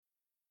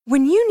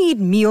When you need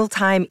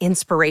mealtime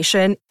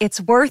inspiration,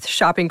 it's worth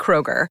shopping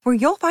Kroger, where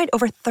you'll find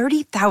over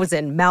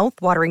 30,000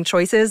 mouth-watering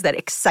choices that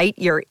excite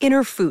your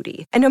inner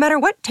foodie. And no matter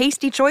what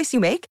tasty choice you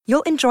make,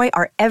 you'll enjoy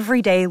our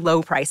everyday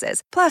low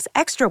prices, plus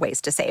extra ways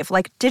to save,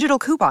 like digital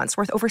coupons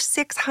worth over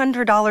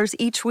 $600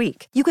 each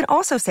week. You can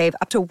also save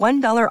up to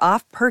 $1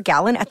 off per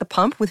gallon at the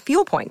pump with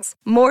fuel points.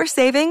 More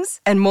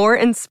savings and more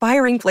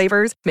inspiring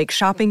flavors make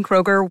shopping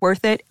Kroger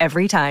worth it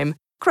every time.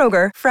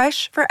 Kroger,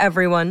 fresh for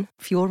everyone.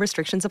 Fuel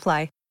restrictions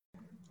apply.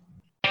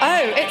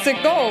 Oh, it's a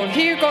goal.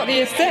 Who got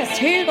the assist?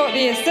 Who got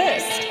the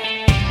assist?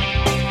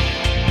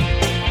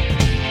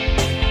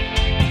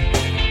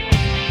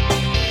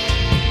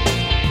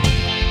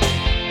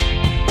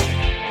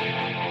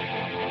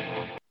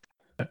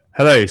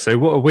 Hello, so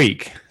what a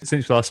week.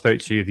 Since we last spoke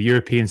to you, the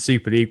European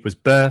Super League was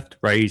birthed,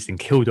 raised and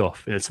killed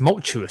off in a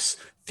tumultuous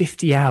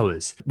 50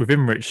 hours,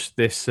 within which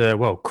this,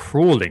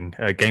 crawling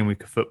game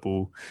week of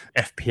football,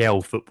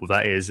 FPL football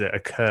that is,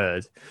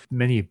 occurred.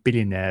 Many a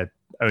billionaire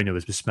owner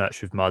was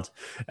besmirched with mud,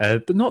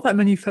 but not that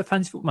many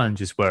fantasy football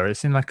managers were. It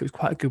seemed like it was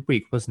quite a good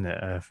week, wasn't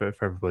it, for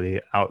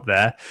everybody out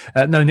there?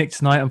 No Nick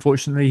tonight,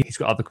 unfortunately. He's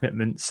got other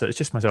commitments, so it's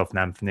just myself and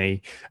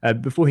Anthony.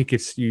 Before he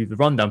gives you the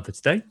rundown for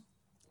today,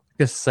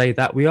 just to say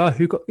that we are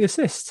Who Got the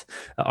Assist.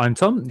 I'm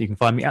Tom. You can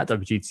find me at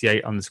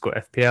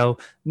WGTA_FPL.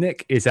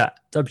 Nick is at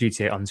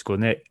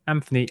WGTA_Nick.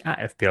 Anthony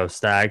at FPL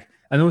Stag.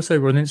 And also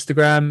we're on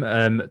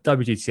Instagram,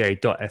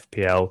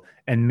 WGTA.FPL,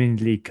 and mini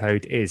league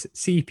code is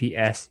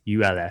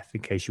CPSULF,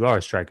 in case you are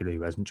a straggler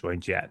who hasn't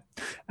joined yet.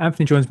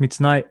 Anthony joins me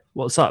tonight.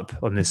 What's up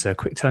on this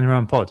quick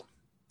turnaround pod?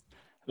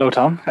 Hello,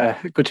 Tom.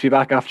 Good to be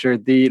back after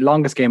the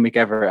longest game week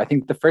ever. I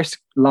think the first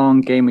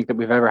long game week that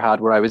we've ever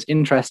had where I was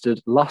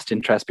interested, lost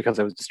interest because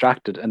I was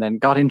distracted, and then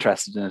got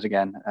interested in it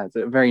again. It's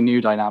a very new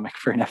dynamic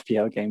for an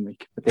FPL game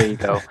week, but there you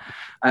go.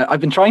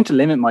 I've been trying to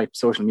limit my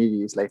social media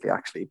use lately,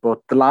 actually, but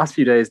the last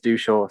few days do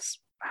show us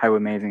how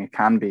amazing it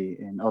can be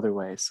in other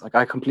ways. Like,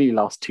 I completely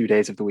lost 2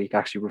 days of the week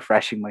actually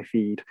refreshing my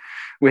feed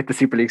with the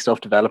Super League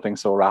stuff developing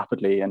so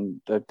rapidly, and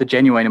the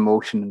genuine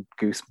emotion and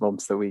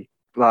goosebumps that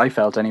I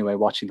felt anyway,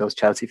 watching those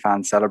Chelsea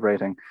fans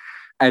celebrating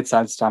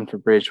outside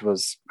Stamford Bridge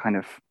was kind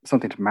of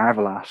something to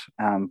marvel at,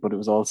 but it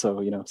was also,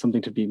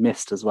 something to be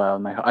missed as well.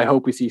 And I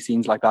hope we see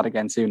scenes like that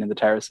again soon in the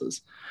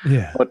terraces.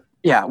 Yeah. But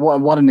yeah,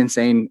 what an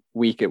insane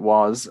week it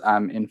was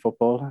in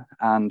football.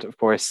 And of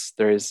course,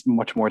 there is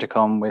much more to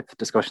come with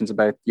discussions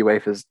about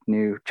UEFA's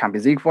new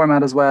Champions League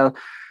format as well.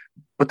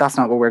 But that's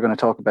not what we're going to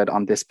talk about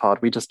on this pod.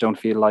 We just don't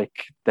feel like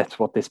that's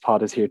what this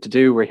pod is here to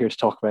do. We're here to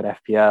talk about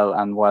FPL.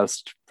 And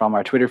whilst from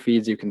our Twitter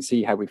feeds, you can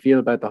see how we feel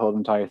about the whole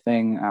entire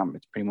thing.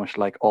 It's pretty much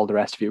like all the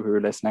rest of you who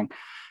are listening.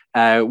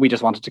 We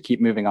just wanted to keep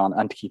moving on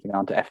and to keeping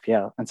on to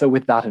FPL. And so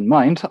with that in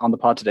mind, on the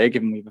pod today,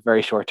 given we have a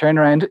very short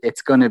turnaround,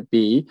 it's going to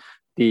be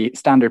the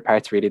standard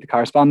parts, really, the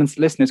correspondence,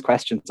 listeners'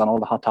 questions on all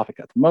the hot topics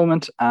at the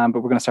moment. But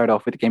we're going to start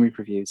off with the game week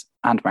reviews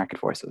and market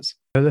forces.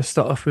 Let's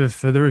start off with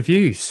the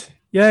reviews.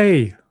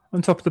 Yay!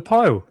 On top of the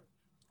pile.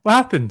 What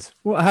happened?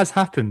 What has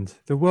happened?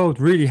 The world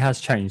really has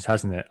changed,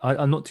 hasn't it?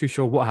 I'm not too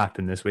sure what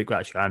happened this week. Well,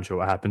 actually, I'm sure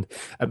what happened.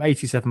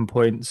 87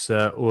 points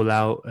all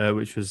out,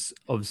 which was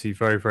obviously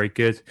very, very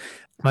good.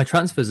 My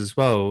transfers as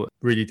well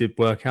really did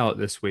work out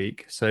this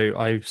week. So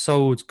I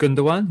sold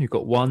Gundogan, who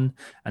got 1,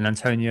 and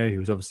Antonio, who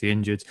was obviously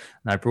injured.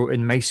 And I brought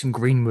in Mason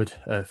Greenwood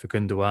for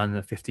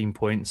Gundogan, 15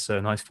 points. So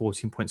a nice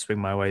 14-point swing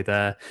my way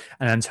there.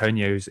 And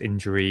Antonio's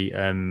injury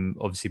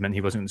obviously meant he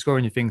wasn't going to score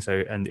anything.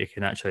 And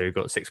Iheanacho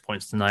got 6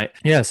 points tonight.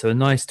 Yeah, so a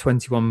nice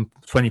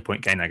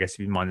 20-point gain, I guess, if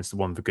you minus the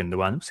 1 for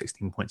Gundogan.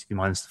 16 points if you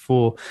minus the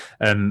 4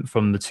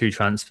 from the 2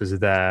 transfers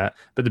there.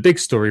 But the big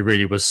story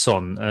really was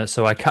Son.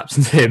 So I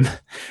captained him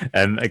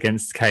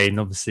against Kane.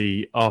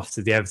 Obviously,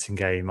 after the Everton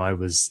game, I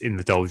was in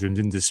the doldrums,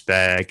 in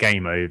despair,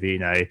 game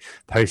over,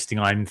 posting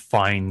I'm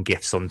fine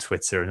gifs on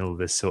Twitter and all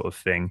this sort of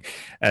thing.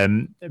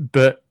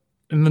 But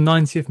in the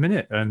 90th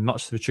minute,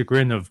 much to the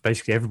chagrin of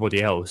basically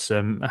everybody else,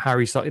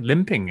 Harry started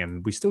limping,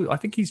 and I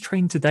think he's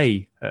trained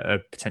today,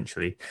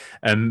 potentially.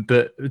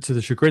 But to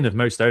the chagrin of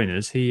most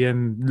owners, he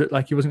looked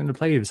like he wasn't going to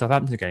play the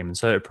Southampton game, and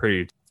so it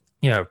proved.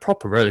 A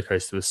proper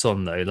rollercoaster with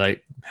Son, though.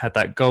 Like, had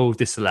that goal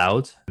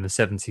disallowed in the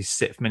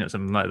 76th minute or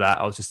something like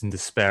that. I was just in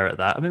despair at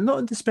that. I mean, not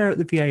in despair at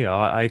the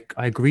VAR. I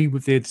agree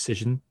with the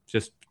decision.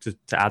 Just to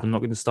add, I'm not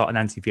going to start an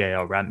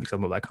anti-VAR rant because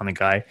I'm not that kind of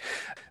guy.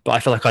 But I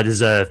feel like I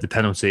deserved the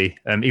penalty,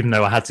 even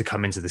though I had to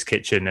come into this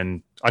kitchen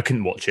and I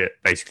couldn't watch it,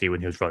 basically,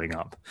 when he was running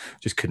up.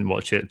 Just couldn't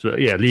watch it.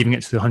 But yeah, leaving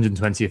it to the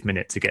 120th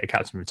minute to get a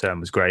captain return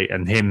was great.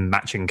 And him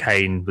matching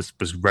Kane was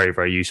very,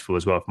 very useful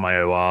as well for my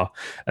OR.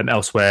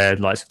 Elsewhere,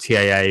 likes of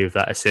TAA with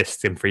that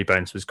assist in free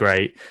bonus was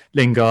great.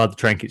 Lingard, the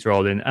train keeps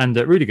rolling. And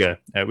Rudiger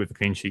with a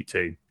clean sheet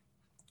too.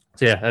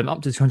 So yeah,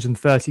 up to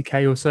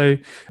 230k or so.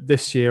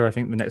 This year, I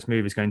think the next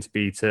move is going to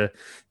be to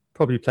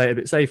probably play it a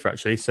bit safer,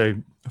 actually. So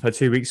I've had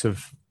 2 weeks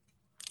of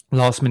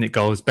last-minute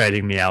goals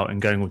bailing me out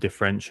and going all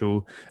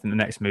differential. And the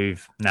next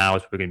move now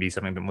is probably going to be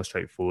something a bit more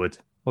straightforward.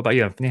 What about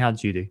you, Anthony? How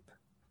did you do?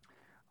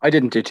 I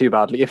didn't do too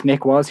badly. If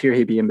Nick was here,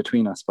 he'd be in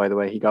between us, by the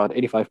way. He got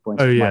 85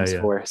 points with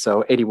 -4,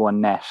 so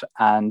 81 net.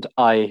 And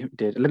I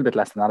did a little bit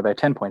less than that, about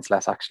 10 points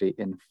less, actually,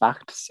 in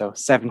fact. So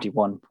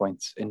 71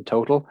 points in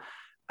total.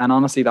 And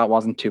honestly, that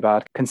wasn't too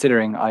bad,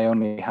 considering I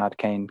only had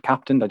Kane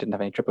captained. I didn't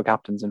have any triple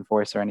captains in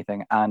force or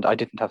anything, and I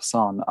didn't have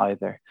Son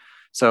either.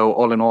 So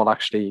all in all,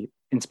 actually,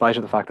 in spite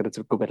of the fact that it's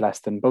a good bit less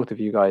than both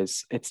of you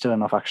guys, it's still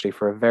enough actually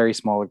for a very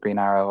small green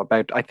arrow.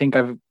 I think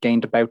I've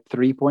gained about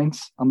 3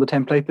 points on the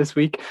template this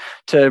week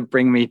to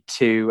bring me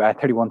to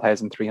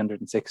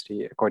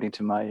 31,360 according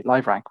to my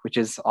live rank, which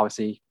is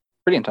obviously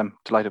brilliant. I'm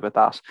delighted with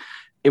that.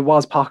 It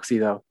was Poxy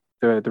though,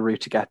 the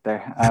route to get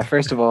there.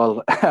 First of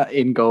all,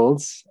 in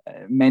goals,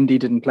 Mendy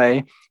didn't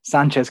play.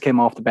 Sanchez came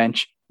off the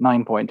bench,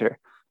 9-pointer.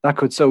 That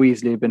could so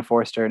easily have been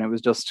Forster, and it was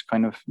just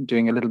kind of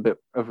doing a little bit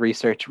of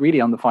research really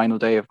on the final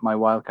day of my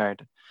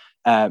wildcard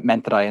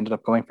meant that I ended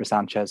up going for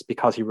Sanchez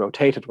because he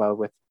rotated well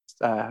with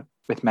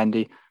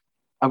Mendy.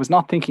 I was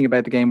not thinking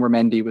about the game where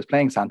Mendy was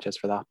playing Sanchez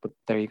for that, but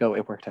there you go.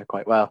 It worked out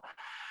quite well.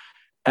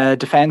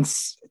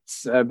 Defense,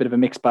 it's a bit of a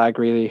mixed bag,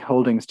 really.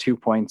 Holdings 2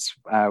 points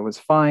was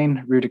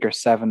fine. Rudiger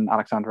 7,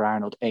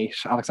 Alexander-Arnold 8.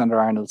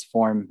 Alexander-Arnold's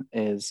form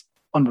is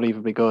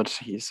unbelievably good.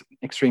 He's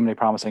extremely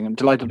promising. I'm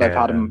delighted I've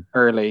had him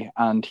early,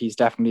 and he's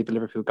definitely the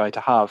Liverpool guy to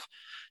have,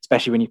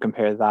 especially when you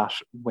compare that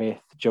with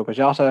Diogo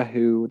Jota,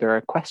 who there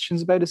are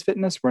questions about his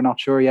fitness. We're not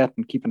sure yet,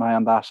 and keep an eye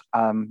on that,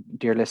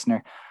 dear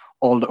listener,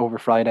 all over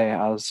Friday,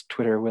 as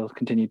Twitter will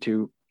continue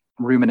to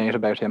ruminate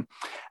about him.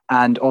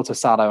 And also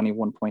Salah, only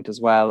 1 point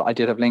as well. I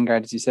did have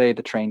Lingard, as you say.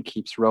 The train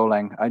keeps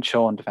rolling. I'd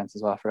show on defense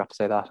as well. I forgot to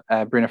say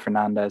that. Bruno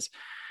Fernandes,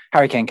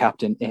 Harry Kane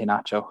captain,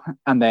 Iheanacho.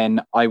 And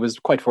then I was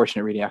quite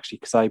fortunate, really, actually,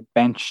 because I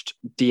benched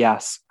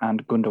Diaz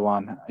and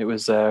Gundogan. It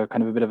was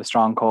kind of a bit of a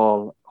strong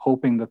call,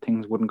 hoping that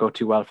things wouldn't go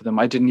too well for them.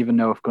 I didn't even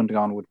know if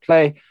Gundogan would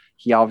play.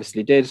 He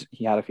obviously did.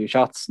 He had a few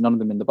shots, none of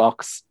them in the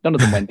box. None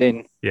of them went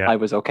in. I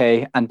was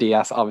okay. And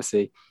Diaz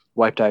obviously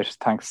wiped out,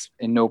 thanks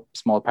in no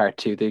small part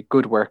to the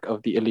good work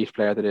of the elite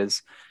player that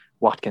is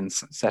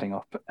Watkins setting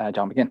up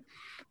John McGinn.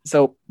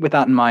 So with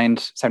that in mind,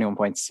 71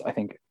 points, I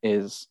think,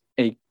 is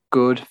a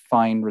good,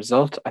 fine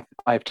result. I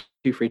have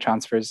 2 free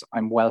transfers.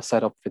 I'm well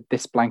set up for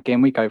this blank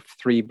game week. I have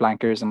 3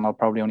 blankers, and I'll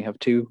probably only have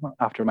 2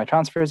 after my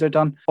transfers are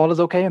done. All is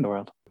okay in the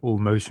world. All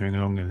motoring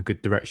along in a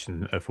good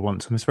direction for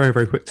once. And it's a very,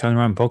 very quick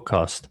turnaround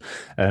podcast.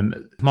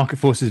 Market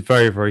forces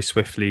very, very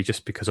swiftly,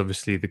 just because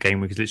obviously the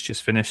game week is literally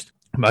just finished.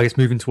 But I guess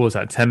moving towards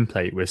that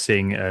template, we're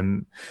seeing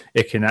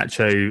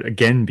Iheanacho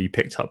again be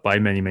picked up by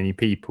many, many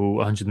people.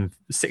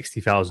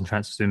 160,000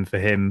 transfers in for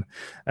him.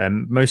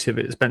 Most of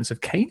it at expense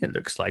of Kane, it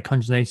looks like.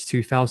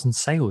 182,000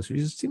 sales,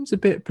 which seems a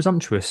bit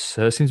presumptuous.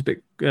 Seems a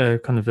bit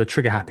kind of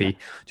trigger happy,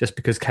 just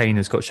because Kane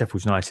has got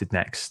Sheffield United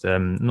next.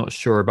 Not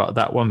sure about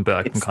that one, but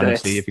I can kind of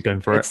see if you're going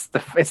for it.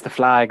 It's the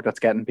flag that's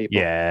getting people.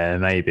 Yeah,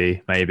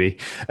 maybe.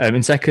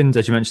 In second,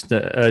 as you mentioned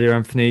earlier,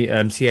 Anthony,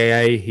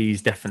 CAA,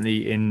 he's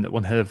definitely in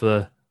one hell of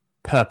a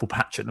purple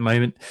patch at the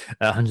moment.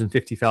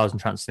 150,000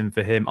 transfers in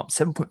for him, up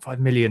 7.5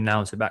 million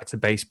now, so back to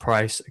base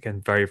price.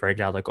 Again, very, very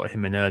glad I got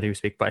him in early. We'll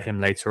speak about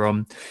him later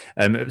on.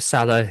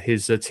 Salah,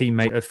 his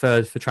teammate, a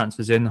third for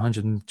transfers in,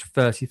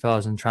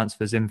 130,000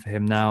 transfers in for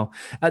him now.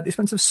 At the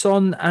expense of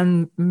Son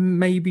and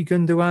maybe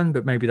Gundogan,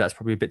 but maybe that's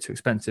probably a bit too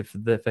expensive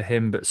for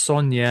him. But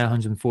Son,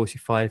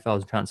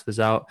 145,000 transfers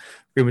out.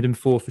 Greenwood in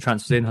fourth for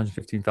transfers in,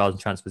 115,000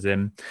 transfers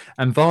in.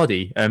 And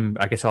Vardy,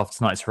 I guess after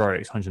tonight's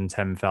heroics,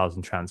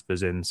 110,000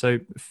 transfers in. So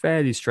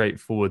fairly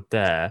straightforward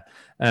there.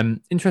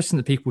 Interesting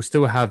that people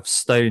still have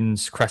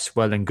Stones,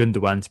 Cresswell and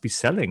Gundogan to be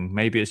selling.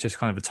 Maybe it's just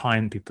kind of a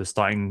time people are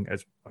starting,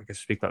 as I guess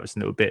speak about this a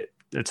little bit,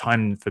 a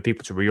time for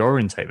people to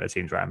reorientate their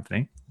teams, right,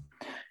 Anthony?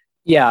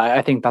 Yeah,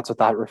 I think that's what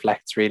that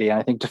reflects, really. And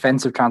I think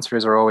defensive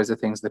transfers are always the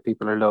things that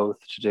people are loath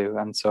to do.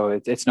 And so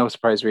it's no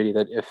surprise, really,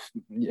 that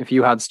if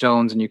you had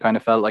Stones and you kind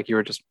of felt like you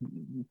were just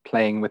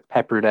playing with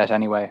Pep Roulette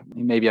anyway,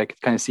 maybe I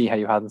could kind of see how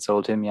you hadn't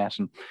sold him yet.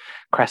 And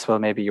Cresswell,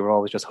 maybe you were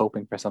always just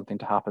hoping for something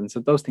to happen. So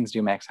those things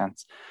do make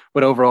sense.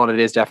 But overall, it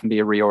is definitely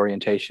a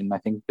reorientation. I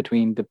think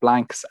between the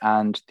blanks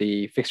and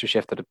the fixture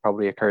shift that had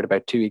probably occurred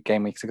about 2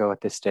 game weeks ago at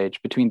this stage,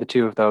 between the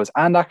two of those,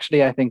 and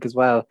actually I think as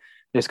well,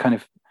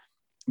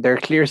 there are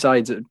clear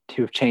sides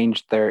who have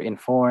changed their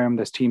inform.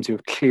 There's teams who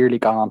have clearly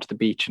gone onto the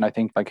beach, and I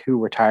think like who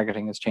we're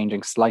targeting is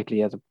changing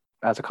slightly as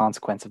a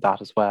consequence of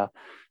that as well.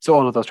 So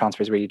all of those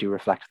transfers really do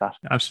reflect that.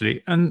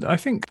 Absolutely. And I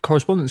think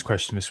correspondence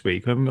question this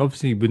week, I mean,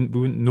 obviously we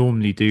wouldn't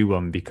normally do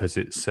one because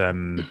it's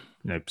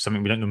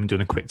something we don't normally do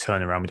in a quick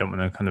turnaround. We don't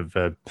want to kind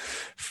of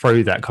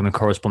throw that kind of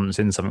correspondence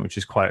in something which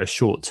is quite a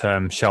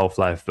short-term shelf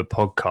life of a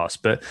podcast.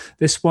 But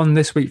this one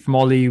this week from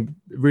Ollie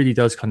really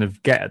does kind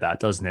of get at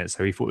that, doesn't it?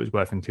 So he thought it was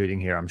worth including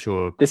here, I'm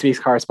sure. This week's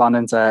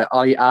correspondence,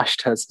 Ollie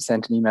Asht has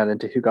sent an email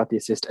into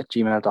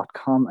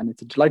whogottheassist@gmail.com, and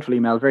it's a delightful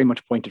email, very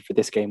much pointed for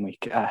this game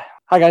week.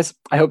 Hi guys,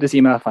 I hope this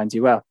email finds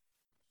you well.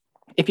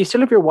 If you still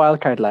have your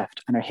wildcard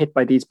left and are hit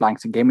by these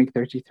blanks in game week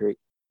 33,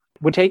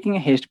 would taking a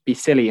hit be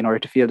silly in order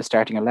to field a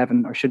starting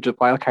 11, or should the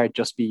wildcard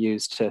just be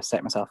used to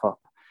set myself up?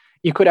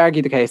 You could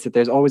argue the case that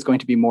there's always going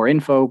to be more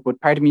info,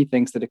 but part of me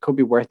thinks that it could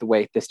be worth the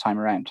wait this time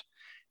around.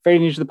 very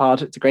new to the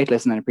pod. It's a great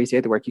listen and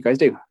appreciate the work you guys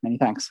do. Many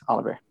thanks,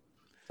 Oliver.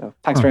 So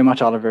thanks very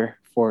much, Oliver,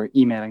 for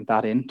emailing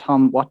that in.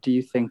 Tom, what do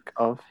you think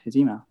of his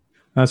email?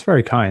 That's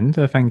very kind.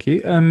 Thank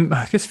you.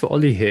 I guess for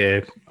Ollie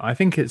here,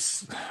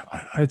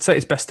 I'd say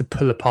it's best to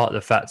pull apart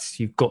the fact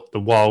you've got the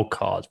wild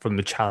card from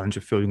the challenge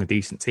of fielding a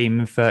decent team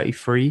in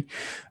 33.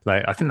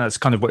 Like, I think that's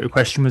kind of what your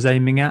question was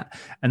aiming at.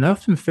 And I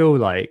often feel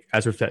like,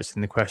 as reflected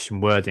in the question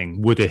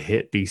wording, would a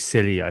hit be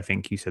silly? I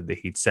think you said that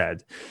he'd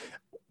said.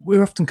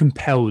 We're often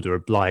compelled or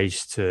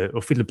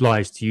feel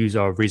obliged to use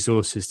our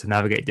resources to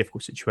navigate a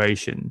difficult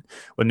situation,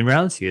 when the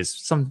reality is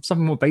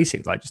something more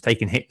basic, like just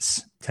taking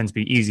hits, tends to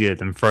be easier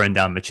than throwing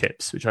down the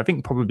chips, which I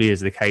think probably is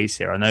the case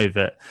here. I know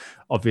that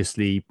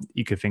obviously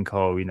you could think,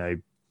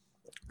 the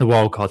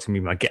wild card's going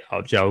to be my get out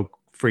of jail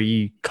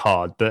free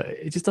card, but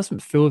it just doesn't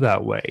feel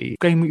that way.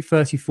 Game week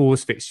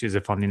 34's fixtures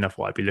are, funnily enough,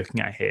 what I'd be looking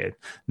at here,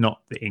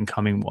 not the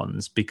incoming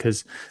ones,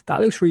 because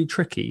that looks really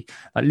tricky.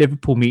 Like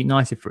Liverpool meet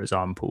United, for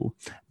example,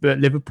 but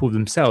Liverpool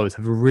themselves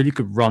have a really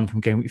good run from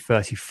game week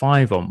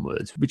 35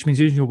 onwards, which means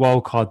using your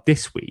wild card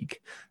this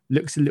week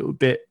looks a little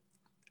bit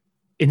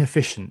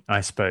inefficient,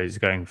 I suppose,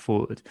 going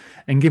forward.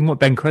 And given what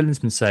Ben Crellin's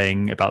been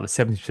saying about the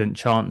 70%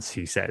 chance,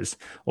 he says,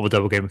 of a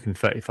double game week in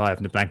 35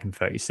 and a blank in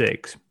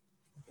 36,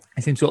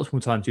 it seems the optimal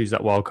time to use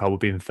that wild card will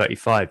be in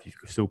 35 if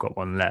you've still got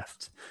one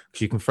left,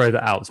 because you can throw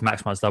that out to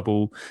maximise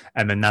double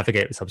and then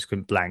navigate the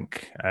subsequent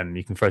blank. And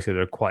you can throw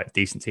together a quite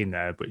decent team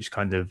there, which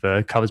kind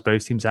of covers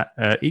both teams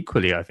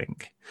equally, I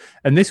think.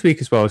 And this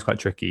week as well is quite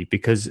tricky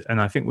because,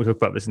 and I think we'll talk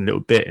about this in a little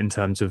bit in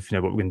terms of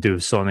what we're going to do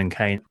with Son and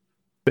Kane.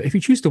 But if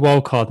you choose the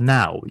wild card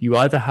now, you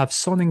either have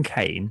Son and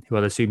Kane, who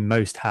I'd assume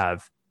most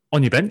have,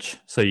 on your bench,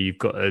 so you've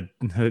got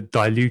a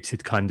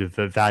diluted kind of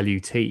a value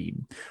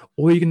team,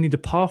 or you're going to need a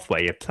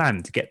pathway, a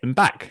plan to get them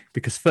back,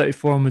 because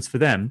 34 onwards for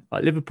them,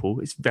 like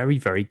Liverpool, is very,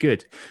 very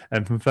good.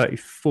 And from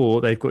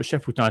 34, they've got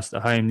Sheffield United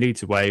at home,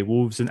 Leeds away,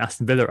 Wolves and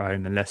Aston Villa at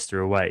home, and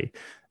Leicester away.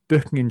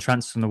 Booking in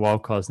transfer on the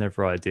wild card is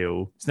never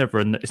ideal. It's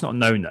not a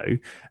no-no,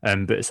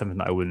 but it's something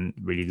that I wouldn't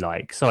really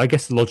like. So I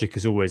guess the logic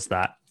is always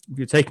that if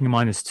you're taking a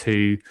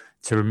 -2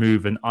 to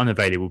remove an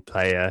unavailable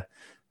player,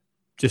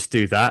 just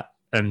do that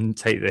and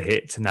take the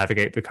hit to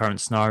navigate the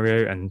current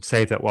scenario and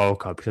save that wild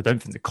card, because I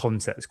don't think the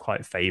concept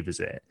quite favours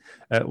it.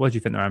 What do you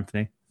think there,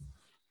 Anthony?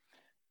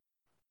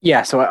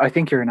 Yeah, so I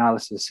think your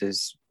analysis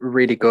is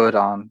really good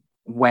on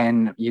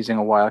when using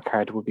a wild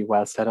card would be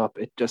well set up.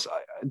 It just,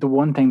 the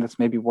one thing that's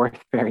maybe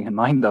worth bearing in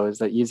mind though is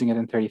that using it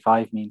in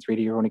 35 means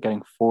really you're only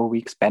getting 4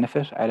 weeks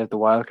benefit out of the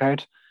wild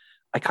card.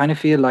 I kind of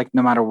feel like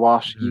no matter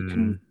what,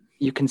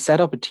 you can set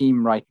up a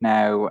team right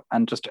now,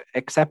 and just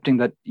accepting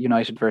that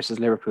United versus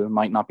Liverpool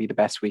might not be the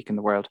best week in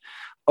the world.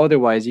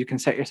 Otherwise, you can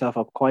set yourself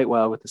up quite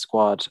well with the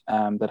squad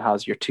that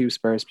has your 2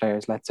 Spurs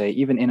players, let's say,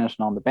 even in it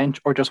and on the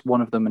bench, or just one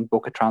of them and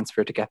book a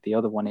transfer to get the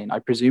other one in. I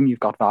presume you've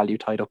got value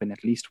tied up in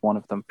at least one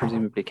of them,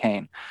 presumably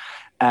Kane,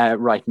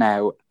 right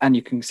now, and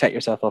you can set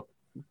yourself up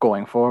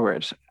going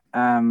forward.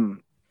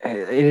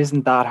 It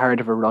isn't that hard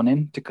of a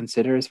run-in to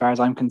consider as far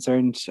as I'm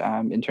concerned,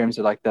 in terms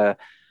of like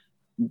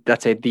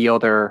let's say the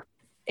other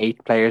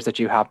 8 players that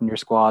you have in your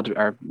squad,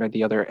 or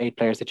the other 8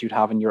 players that you'd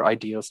have in your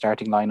ideal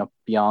starting lineup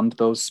beyond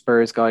those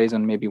Spurs guys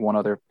and maybe one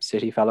other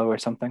City fellow or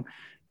something.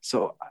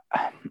 So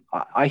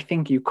I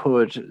think you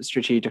could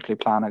strategically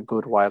plan a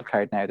good wild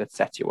card now that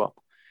sets you up.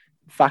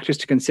 Factors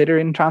to consider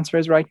in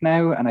transfers right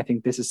now, and I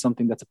think this is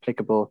something that's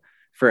applicable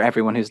for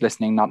everyone who's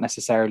listening, not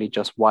necessarily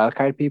just wild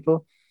card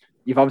people.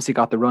 You've obviously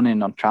got the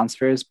run-in on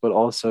transfers, but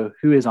also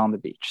who is on the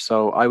beach.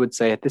 So I would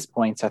say at this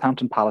point,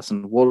 Southampton, Palace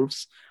and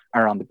Wolves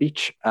are on the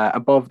beach.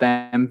 Above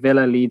them,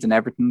 Villa, Leeds and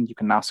Everton, you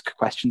can ask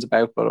questions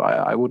about, but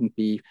I wouldn't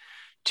be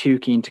too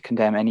keen to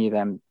condemn any of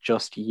them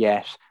just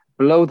yet.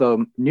 Below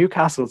them,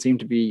 Newcastle seem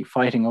to be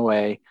fighting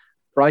away.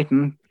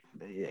 Brighton,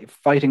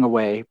 fighting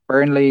away.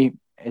 Burnley,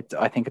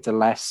 I think it's a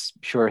less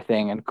sure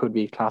thing and could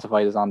be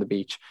classified as on the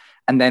beach.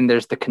 And then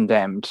there's the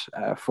condemned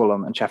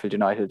Fulham and Sheffield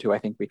United, who I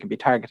think we can be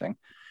targeting.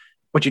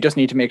 But you just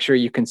need to make sure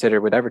you consider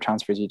whatever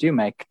transfers you do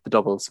make, the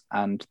doubles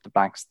and the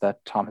blanks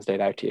that Tom has laid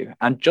out to you.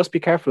 And just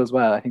be careful as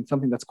well. I think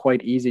something that's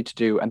quite easy to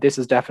do, and this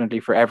is definitely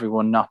for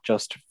everyone, not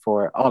just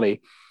for Ollie.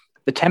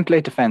 The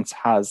template defence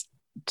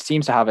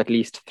seems to have at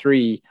least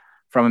 3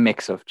 from a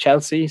mix of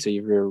Chelsea, so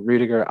you've your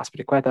Rudiger,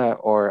 Azpilicueta,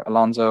 or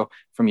Alonso,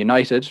 from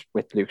United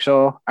with Luke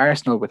Shaw,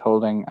 Arsenal with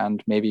Holding,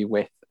 and maybe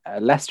with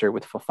Leicester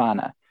with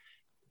Fofana.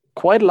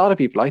 Quite a lot of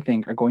people, I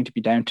think, are going to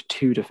be down to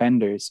 2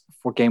 defenders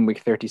for game week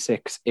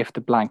 36 if the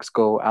blanks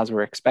go as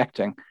we're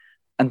expecting.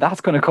 And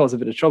that's going to cause a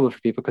bit of trouble for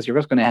people, because you're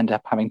just going to end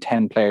up having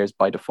 10 players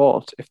by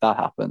default if that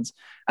happens.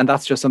 And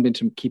that's just something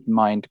to keep in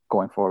mind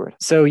going forward.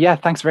 So yeah,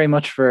 thanks very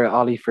much for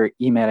Ollie for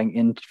emailing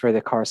in for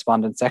the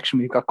correspondence section.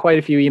 We've got quite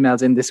a few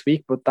emails in this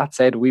week, but that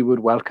said, we would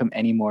welcome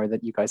any more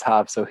that you guys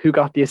have. So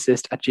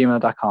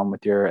whogottheassist@gmail.com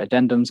with your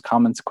addendums,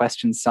 comments,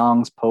 questions,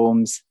 songs,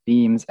 poems,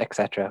 themes,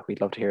 etc. We'd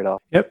love to hear it all.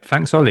 Yep,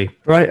 thanks, Ollie.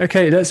 Right,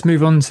 okay, let's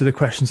move on to the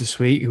questions this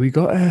week. We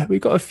got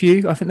a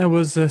few. I think there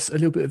was a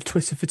little bit of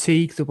Twitter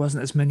fatigue. There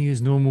wasn't as many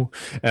as normal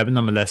But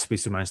nonetheless, we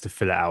still managed to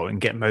fill it out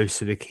and get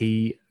most of the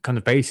key kind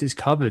of bases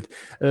covered.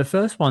 The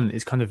first one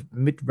is kind of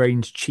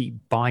mid-range cheap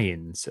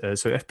buy-ins.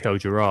 So FPL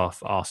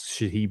Giraffe asks,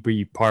 should he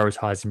be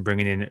prioritising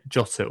bringing in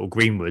Jota or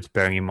Greenwood,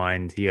 bearing in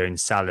mind he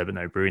owns Salah but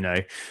no Bruno?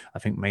 I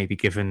think maybe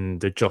given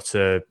the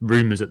Jota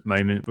rumours at the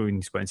moment, we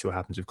need to wait and see what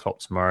happens with Klopp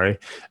tomorrow.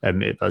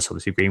 That's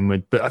obviously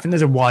Greenwood. But I think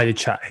there's a wider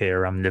chat here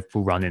around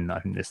Liverpool running that I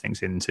think this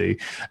thing's into.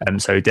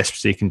 So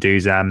Desperately Can Do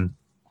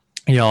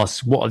he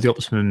asks, what are the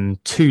optimum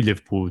 2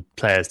 Liverpool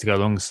players to go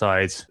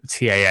alongside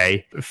TAA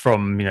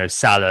from,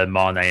 Salah,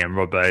 Mane and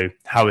Robbo?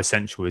 How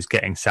essential is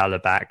getting Salah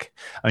back?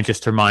 And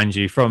just to remind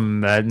you, from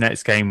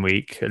next game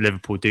week,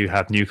 Liverpool do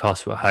have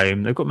Newcastle at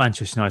home. They've got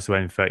Manchester United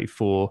away in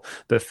 34,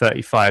 but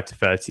 35 to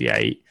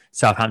 38.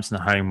 Southampton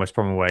at home, West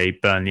Brom away,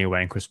 Burnley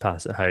away and Crystal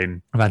Palace at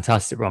home. A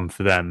fantastic run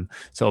for them.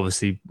 So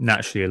obviously,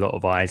 naturally, a lot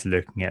of eyes are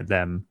looking at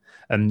them.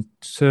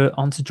 To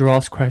answer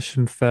Giraffe's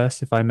question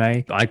first, if I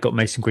may, I got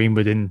Mason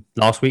Greenwood in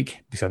last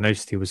week because I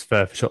noticed he was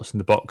third for shots in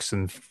the box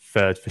and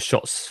third for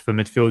shots for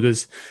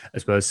midfielders,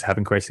 as well as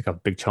having created a couple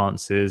of big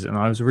chances. And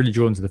I was really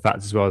drawn to the fact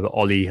as well that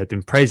Ollie had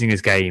been praising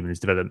his game and his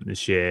development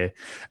this year.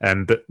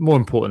 But more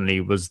importantly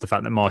was the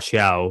fact that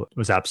Martial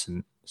was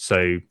absent.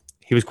 So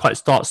he was quite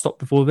start-stop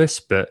before this,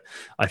 but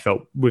I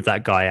felt with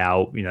that guy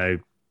out,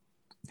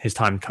 his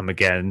time come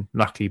again.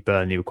 Luckily,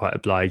 Burnley were quite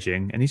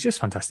obliging, and he's just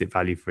fantastic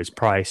value for his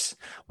price.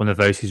 One of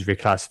those whose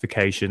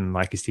reclassification,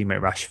 like his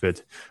teammate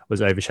Rashford, was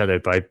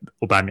overshadowed by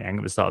Aubameyang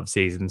at the start of the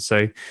season.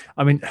 So,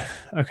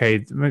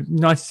 okay,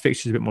 United's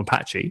fixture is a bit more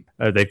patchy.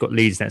 They've got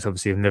Leeds next,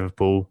 obviously, in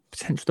Liverpool.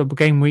 Potential double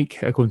game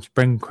week, according to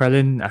Bren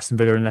Crellin, Aston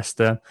Villa and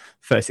Leicester.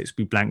 36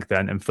 will be blank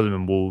then, and Fulham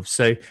and Wolves.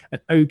 So,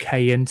 an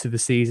okay end to the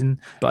season.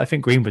 But I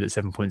think Greenwood at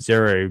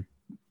 7.0,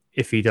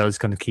 if he does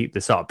kind of keep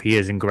this up, he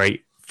is in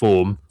great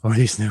form, or at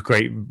least in a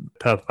great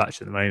purple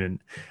patch at the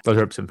moment. Does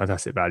represent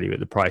fantastic value at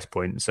the price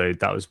point, so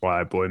that was why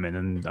I bought him in,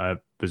 and I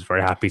was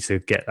very happy to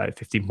get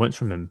 15 points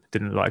from him.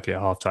 Didn't look likely at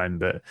half time,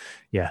 but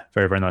yeah,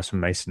 very, very nice from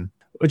Mason.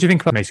 What do you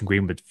think about Mason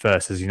Greenwood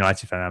first as a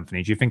United fan,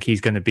 Anthony? Do you think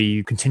he's going to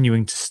be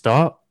continuing to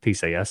start? Please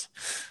say yes.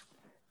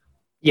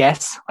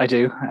 Yes, I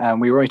do.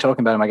 We were already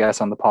talking about him, I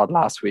guess, on the pod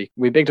last week.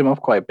 We bigged him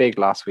up quite big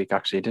last week,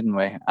 actually, didn't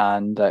we?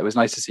 And it was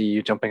nice to see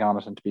you jumping on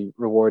it and to be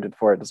rewarded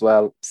for it as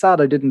well. Sad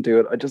I didn't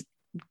do it. I just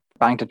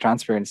banked a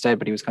transfer instead,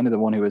 but he was kind of the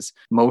one who was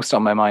most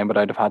on my mind, but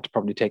I'd have had to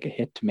probably take a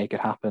hit to make it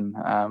happen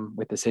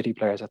with the City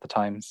players at the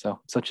time. So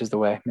such is the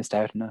way. Missed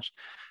out on it.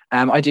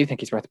 I do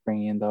think he's worth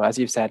bringing in, though. As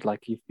you've said,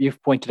 like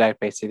you've pointed out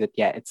basically that,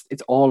 yeah,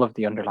 it's all of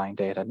the underlying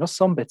data, not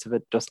some bits of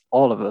it, just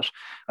all of it.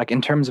 Like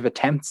in terms of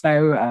attempts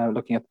now,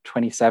 looking at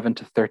 27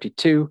 to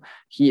 32,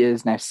 he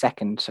is now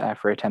second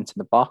for attempts in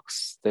the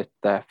box, the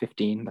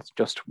 15. That's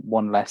just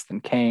one less than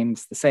Kane.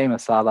 It's the same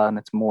as Salah, and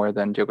it's more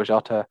than Diogo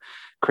Jota.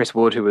 Chris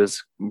Wood, who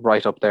was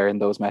right up there in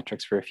those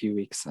metrics for a few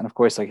weeks. And of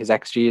course, like his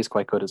XG is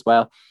quite good as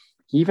well.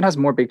 He even has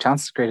more big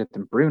chances created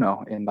than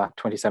Bruno in that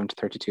 27 to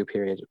 32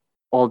 period,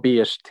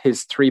 albeit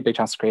his 3 big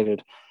chances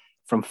created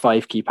from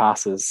 5 key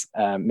passes,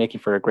 making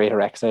for a greater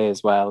XA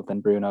as well than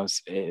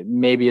Bruno's. It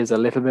maybe is a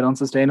little bit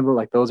unsustainable.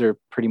 Like those are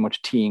pretty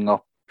much teeing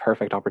up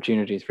perfect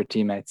opportunities for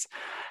teammates.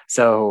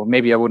 So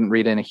maybe I wouldn't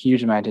read in a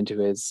huge amount into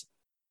his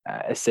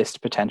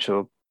assist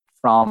potential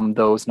from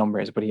those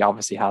numbers, but he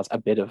obviously has a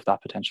bit of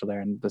that potential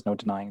there, and there's no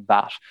denying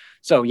that.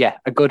 So yeah,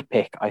 a good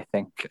pick, I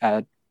think,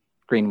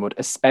 Greenwood,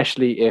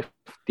 especially if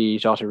the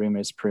Jota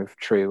rumours prove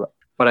true.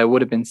 But I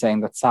would have been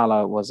saying that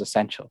Salah was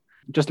essential.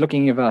 Just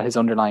looking at his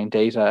underlying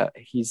data,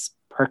 he's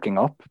perking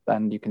up,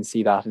 and you can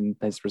see that in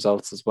his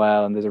results as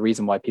well. And there's a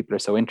reason why people are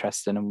so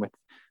interested in him, with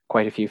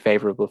quite a few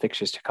favourable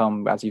fixtures to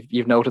come, as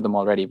you've noted them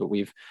already. But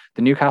we've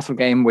the Newcastle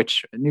game,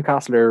 which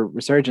Newcastle are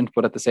resurgent,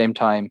 but at the same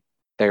time,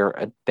 they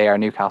are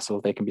Newcastle.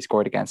 They can be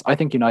scored against. I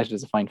think United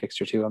is a fine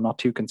fixture too. I'm not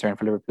too concerned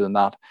for Liverpool in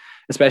that,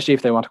 especially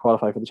if they want to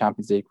qualify for the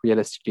Champions League.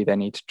 Realistically, they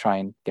need to try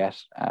and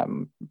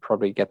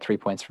probably get 3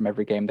 points from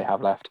every game they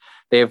have left.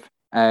 They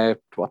have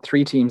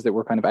 3 teams that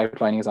we're kind of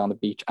outlining as on the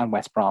beach, and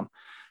West Brom.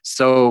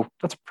 So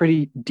that's a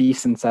pretty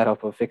decent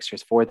setup of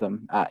fixtures for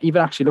them.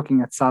 Even actually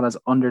looking at Salah's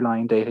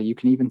underlying data, you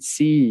can even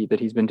see that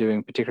he's been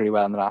doing particularly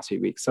well in the last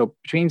few weeks. So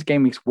between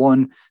game weeks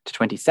 1 to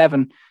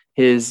 27,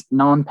 his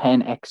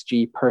non-pen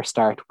XG per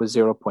start was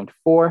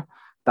 0.4.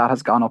 That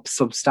has gone up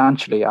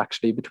substantially,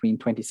 actually, between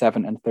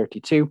 27 and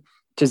 32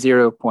 to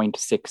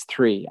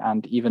 0.63.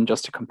 And even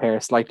just to compare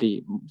a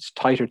slightly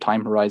tighter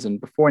time horizon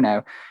before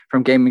now,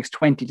 from game weeks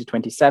 20 to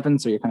 27,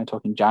 so you're kind of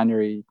talking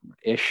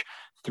January-ish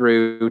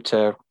through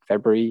to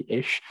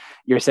February-ish,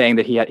 you're saying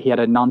that he had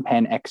a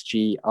non-pen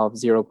XG of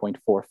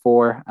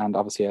 0.44. And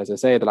obviously, as I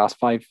say, the last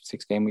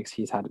 5-6 game weeks,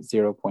 he's had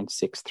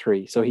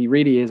 0.63. So he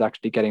really is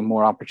actually getting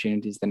more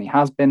opportunities than he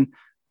has been.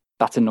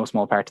 That's in no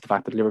small part to the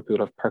fact that Liverpool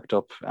have perked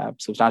up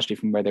substantially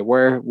from where they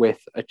were with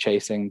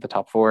chasing the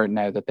top 4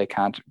 now that they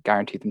can't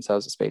guarantee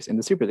themselves a space in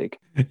the Super League.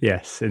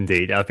 Yes,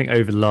 indeed. I think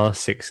over the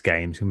last 6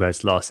 games compared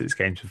to the last 6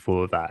 games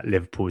before that,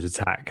 Liverpool's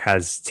attack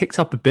has ticked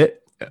up a bit.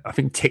 I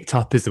think ticked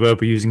up is the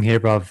word we're using here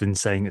rather than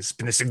saying it's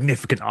been a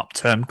significant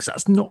upturn, because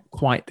that's not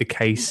quite the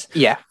case.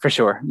 Yeah, for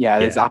sure. Yeah,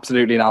 it's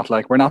absolutely not.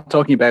 Like, we're not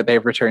talking about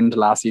they've returned to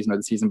last season or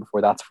the season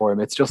before that's for him.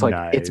 It's just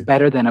like, it's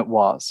better than it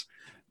was.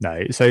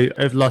 No. So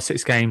over the last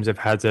 6 games, they've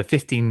had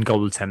 15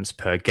 goal attempts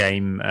per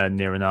game,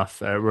 near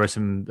enough. Whereas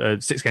some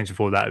 6 games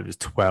before that, it was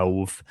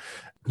 12.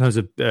 Those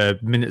are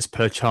minutes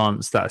per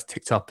chance that has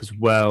ticked up as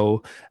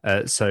well.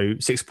 So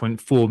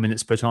 6.4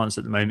 minutes per chance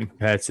at the moment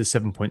compared to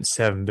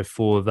 7.7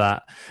 before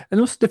that.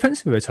 And also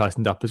defensively, they're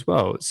tightened up as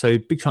well. So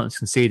big chance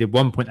conceded,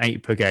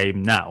 1.8 per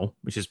game now,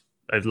 which is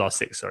over the last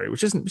 6,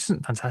 which isn't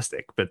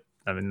fantastic, but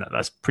I mean,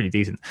 that's pretty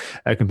decent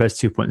compared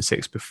to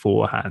 2.6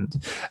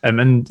 beforehand.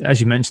 And as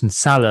you mentioned,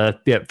 Salah,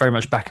 very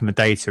much back in the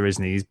data,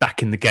 isn't he? He's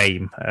back in the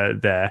game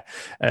there.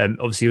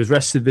 Obviously, he was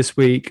rested this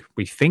week,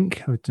 we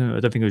think. I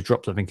don't think he was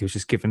dropped. I think he was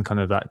just given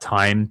kind of that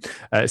time.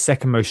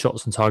 Second most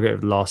shots on target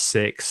of the last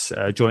 6.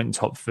 Joint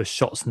top for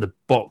shots in the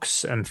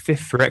box and 5th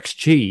for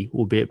XG,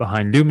 albeit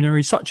behind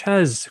luminaries such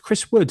as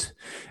Chris Wood,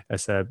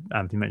 as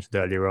Anthony mentioned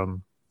earlier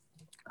on.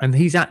 And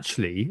he's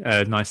actually,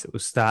 a nice little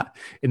stat,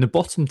 in the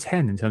bottom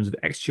 10 in terms of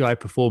XGI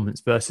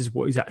performance versus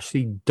what he's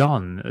actually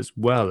done as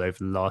well over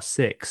the last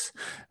 6.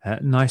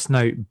 Nice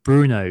note,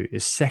 Bruno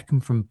is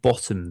second from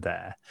bottom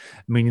there,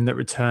 meaning that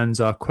returns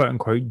are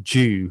quote-unquote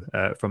due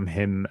from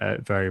him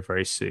very,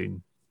 very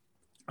soon.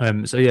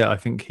 So yeah, I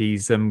think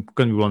he's going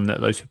to be one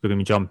that loads of people are going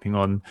to be jumping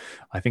on.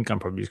 I think I'm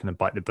probably just going to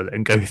bite the bullet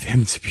and go with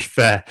him, to be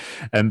fair.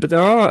 But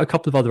there are a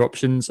couple of other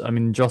options. I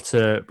mean,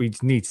 Jota, we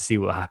need to see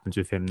what happens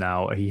with him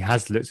now. He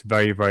has looked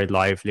very, very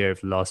lively over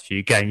the last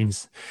few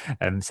games.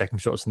 Second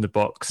shots in the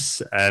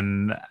box,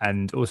 and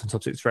also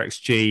top 6 for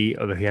XG,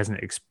 although he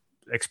hasn't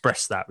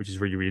expressed that, which is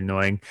really, really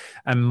annoying.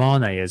 And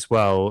Mane as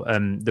well,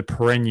 the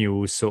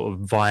perennial sort of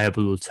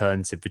viable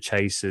alternative for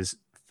chasers,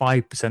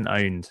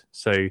 5% owned.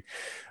 So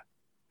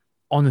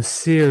on a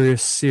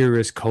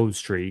serious cold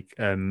streak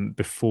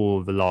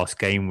before the last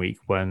game week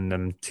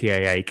when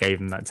TAA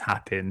gave him that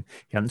tap in.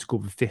 He hadn't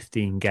scored for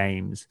 15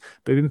 games,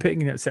 but he's been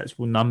putting in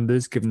acceptable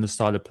numbers given the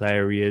style of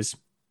player he is.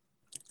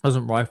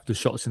 Doesn't rifle the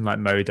shots in like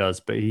Mo does,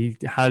 but he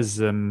has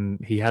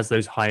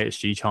those high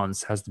XG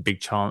chances, has the big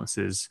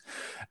chances,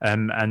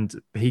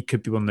 and he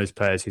could be one of those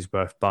players who's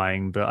worth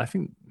buying. But I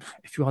think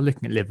if you are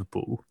looking at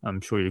Liverpool, I'm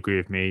sure you agree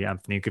with me,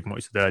 Anthony, given what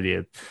you said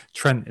earlier,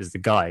 Trent is the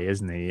guy,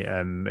 isn't he?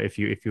 If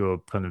you're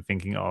kind of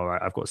thinking, all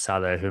right, I've got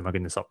Salah, who am I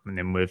going to supplement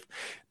him with?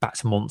 Back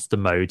to monster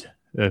mode.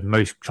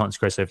 Most chance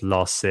created over the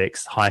last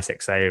 6, highest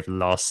XA over the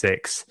last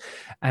 6,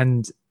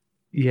 and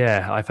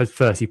yeah, I've had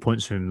 30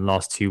 points from him in the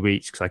last 2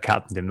 weeks because I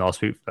captained him last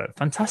week for a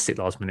fantastic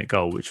last-minute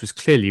goal, which was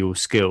clearly all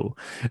skill.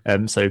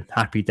 So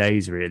happy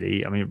days,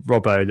 really. I mean,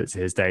 Robbo looked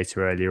at his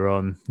data earlier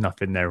on.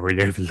 Nothing there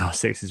really over the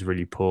last 6 is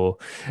really poor.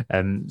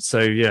 So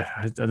yeah,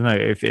 I don't know.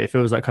 If it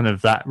feels like kind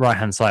of that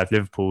right-hand side of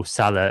Liverpool,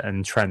 Salah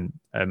and Trent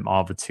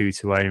are the 2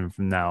 to aim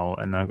from now.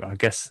 And I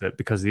guess that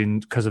because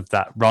of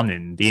that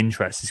run-in, the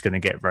interest is going to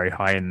get very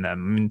high in them.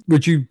 I mean,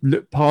 would you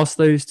look past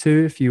those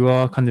 2 if you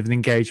are kind of an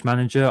engaged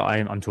manager?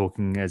 I'm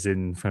talking as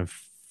in from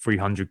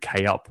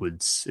 300k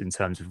upwards in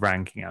terms of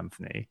ranking,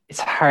 Anthony. It's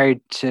hard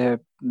to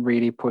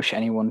really push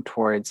anyone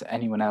towards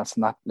anyone else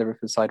in that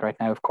Liverpool side right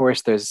now. Of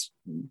course, there's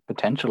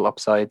potential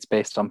upsides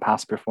based on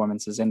past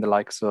performances in the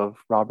likes of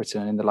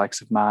Robertson, in the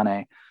likes of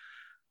Mane.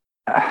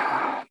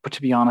 But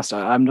to be honest,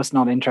 I'm just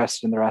not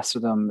interested in the rest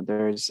of them.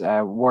 There's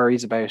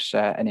worries about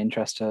an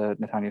interest to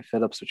Nathaniel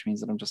Phillips, which means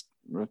that I'm just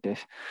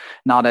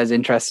not as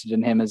interested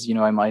in him as,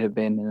 I might have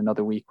been in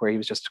another week where he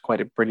was just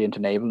quite a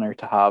brilliant enabler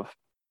to have.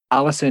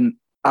 Alisson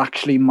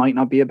actually might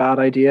not be a bad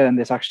idea, and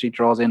this actually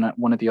draws in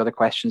one of the other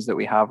questions that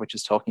we have, which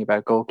is talking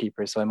about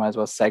goalkeepers, so I might as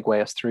well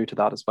segue us through to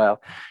that as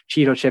well.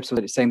 Cheeto Chips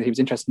was saying that he was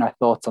interested in our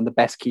thoughts on the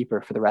best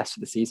keeper for the rest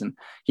of the season.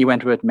 He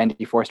went with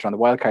Mendy Forster on the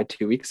wildcard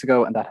 2 weeks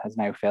ago, and that has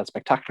now failed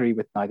spectacularly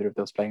with neither of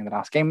those playing in the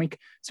last game week,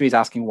 so he's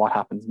asking what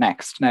happens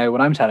next. Now,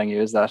 what I'm telling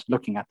you is that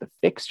looking at the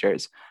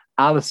fixtures,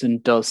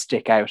 Alisson does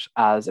stick out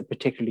as a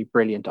particularly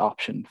brilliant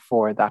option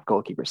for that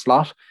goalkeeper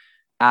slot,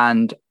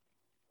 and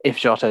if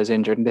Jota is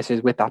injured, and this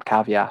is with that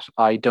caveat,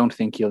 I don't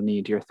think you'll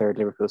need your 3rd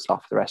Liverpool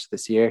slot for the rest of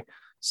this year.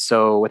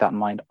 So with that in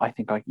mind, I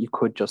think you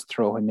could just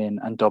throw him in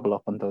and double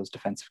up on those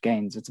defensive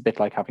gains. It's a bit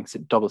like having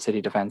double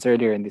City defence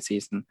earlier in the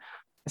season.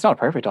 It's not a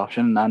perfect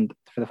option. And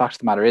for the fact of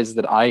the matter is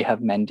that I have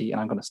Mendy and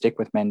I'm going to stick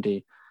with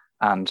Mendy.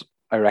 And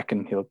I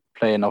reckon he'll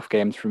play enough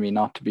games for me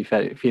not to be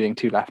feeling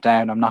too left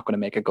down. I'm not going to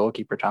make a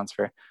goalkeeper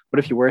transfer. But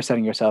if you were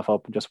setting yourself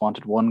up and just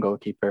wanted one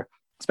goalkeeper,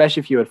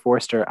 especially if you had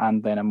Forster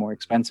and then a more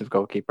expensive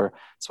goalkeeper,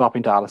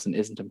 swapping to Alisson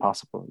isn't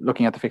impossible.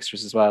 Looking at the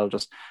fixtures as well,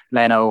 just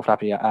Leno,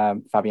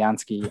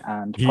 Fabianski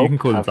and Pope. You can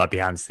call him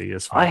Fabianski,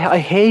 that's fine. I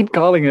hate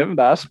calling him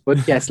that,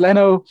 but yes,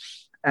 Leno,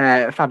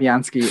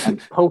 Fabianski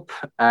and Pope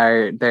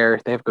are there.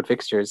 They have good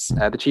fixtures.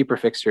 The cheaper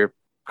fixture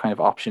kind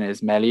of option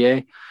is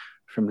Meslier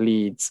from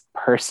Leeds.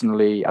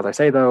 Personally, as I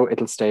say though,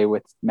 it'll stay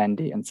with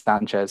Mendy and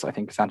Sanchez. I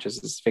think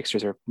Sanchez's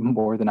fixtures are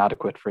more than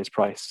adequate for his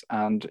price,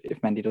 and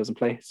if Mendy doesn't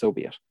play, so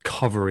be it.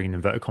 Covering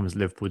inverted commas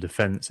Liverpool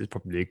defence is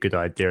probably a good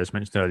idea, as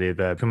mentioned earlier.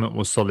 They're becoming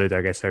more solid,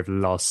 I guess, over the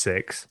last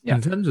 6. Yeah.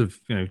 In terms of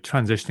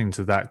transitioning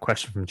to that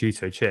question from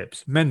Gito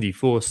Chips, Mendy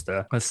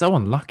Forster are so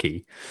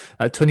unlucky.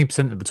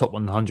 20% of the top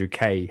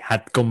 100k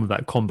had gone with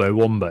that combo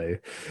wombo,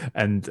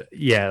 and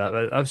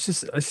yeah, it's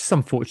just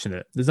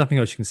unfortunate. There's nothing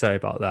else you can say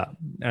about that.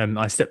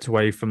 I stepped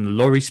away from the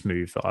Lloris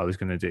move that I was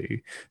going to do.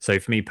 So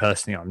for me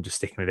personally, I'm just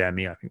sticking with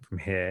Emmy, I think, from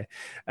here.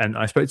 And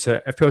I spoke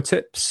to FPL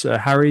Tips,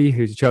 Harry,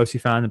 who's a Chelsea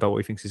fan, about what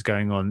he thinks is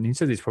going on. He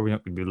says it's probably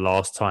not going to be the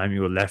last time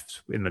you're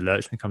left in the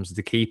lurch when it comes to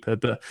the keeper.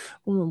 But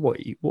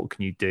what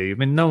can you do? I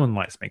mean, no one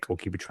likes to make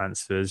goalkeeper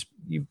transfers.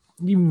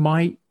 You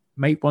might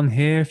make one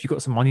here if you've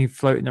got some money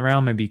floating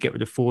around. Maybe get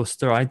rid of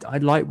Forster. I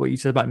like what you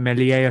said about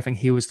Meslier. I think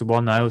he was the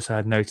one I also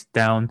had noted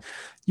down.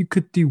 You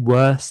could do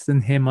worse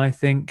than him, I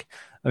think.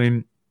 I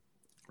mean,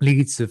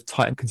 Leeds have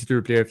tightened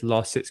considerably over the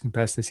last 6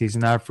 compared to the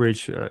season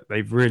average.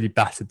 They've really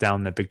battered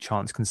down their big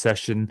chance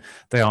concession.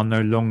 They are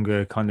no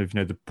longer kind of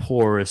the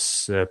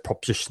porous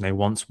proposition they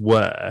once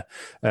were.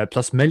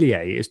 Plus,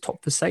 Meslier is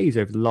top for saves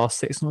over the last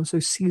 6 and also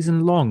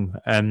season long.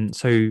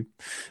 So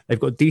they've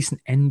got a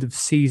decent end of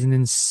season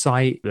in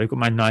sight. They've got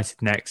Man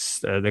United next.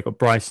 They've got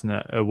Brighton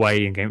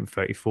away in game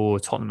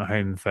 34, Tottenham at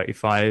home in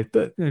 35,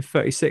 but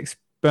 36.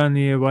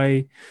 Burnley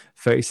away,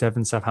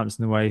 37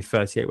 Southampton away,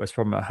 38 West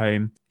Brom at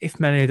home.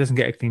 If Meslier doesn't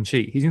get a clean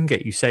sheet, he's going to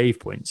get you save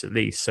points at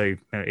least. So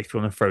if you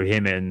want to throw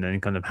him in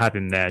and kind of have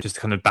him there just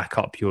to kind of back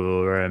up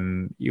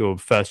your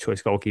first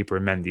choice goalkeeper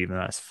in Mendy, then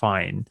that's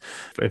fine.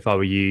 But if I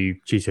were you,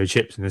 Gito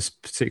Chips, in this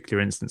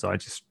particular instance, I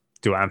just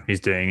do what Anthony's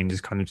doing and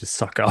just kind of just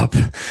suck up,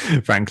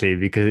 frankly,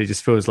 because it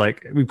just feels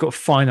like we've got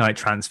finite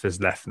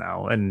transfers left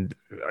now. And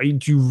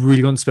do you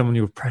really want to spend on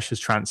your precious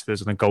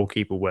transfers on a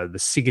goalkeeper where the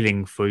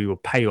ceiling for your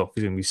payoff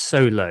is going to be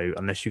so low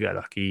unless you get a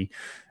lucky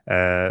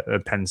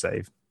pen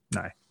save?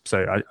 No.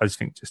 So I just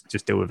think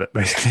just deal with it,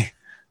 basically.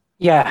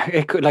 Yeah,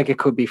 it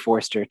could be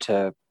Forster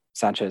to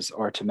Sanchez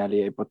or to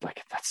Meslier, but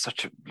that's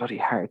such a bloody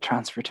hard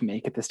transfer to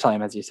make at this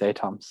time, as you say,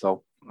 Tom.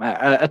 So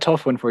a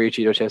tough one for you,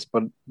 Cheeto Chips,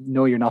 but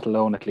no, you're not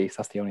alone. At least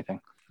that's the only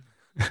thing.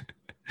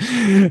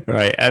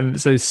 Right.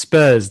 So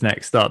Spurs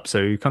next up.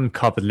 So we kind of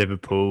covered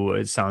Liverpool.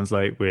 It sounds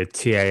like we're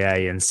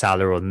TAA and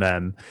Salah on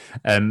them.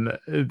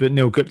 But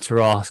Neil Gupta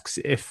asks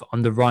if,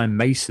 under Ryan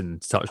Mason,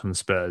 to touch on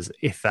Spurs,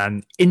 if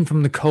an in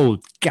from the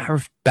cold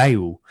Gareth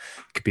Bale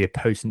could be a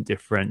potent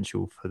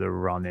differential for the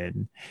run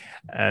in.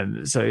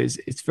 So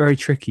it's very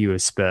tricky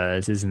with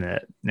Spurs, isn't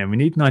it? Now we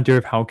need an idea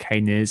of how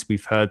Kane is.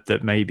 We've heard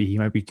that maybe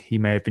he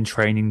may have been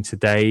training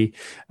today.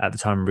 At the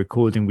time of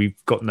recording,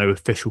 we've got no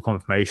official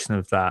confirmation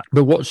of that.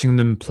 But watching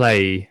them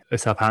play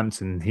at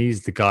Southampton,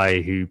 he's the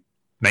guy who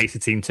makes the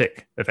team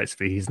tick,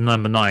 effectively. He's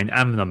number 9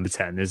 and number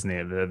 10, isn't he,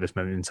 at this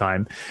moment in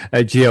time?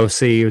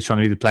 GLC was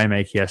trying to be the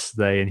playmaker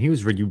yesterday, and he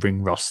was really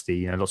ring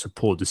rusty. Lots of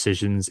poor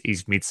decisions.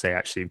 Easy for me to say,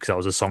 actually, because I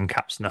was a song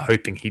captain,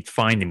 hoping he'd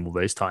find him all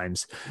those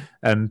times.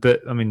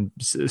 But, I mean,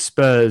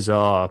 Spurs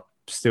are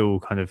still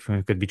kind of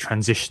going to be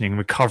transitioning,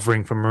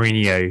 recovering from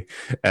Mourinho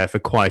for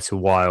quite a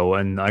while.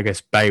 And I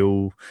guess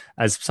Bale,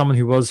 as someone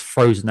who was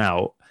frozen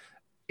out,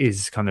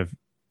 is kind of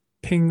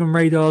ping on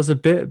radars a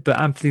bit, but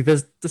Anthony,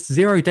 there's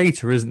zero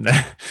data, isn't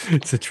there,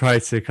 to try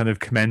to kind of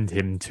commend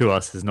him to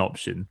us as an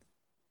option.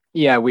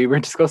 Yeah, we were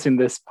discussing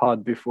this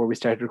pod before we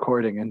started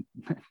recording, and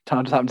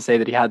Tom just happened to say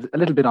that he had a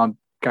little bit on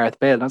Gareth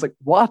Bale, and I was like,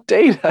 what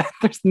data?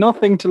 There's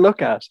nothing to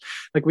look at.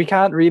 We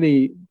can't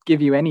really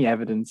give you any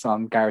evidence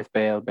on Gareth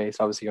Bale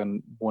based obviously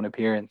on one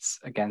appearance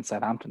against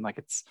Southampton.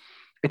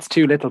 It's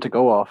too little to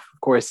go off.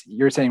 Of course,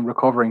 you're saying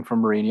recovering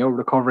from Mourinho.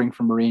 Recovering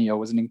from Mourinho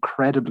was an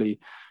incredibly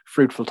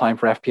fruitful time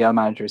for FPL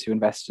managers who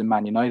invested in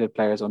Man United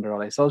players under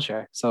Ole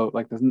Solskjaer. So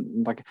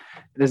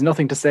there's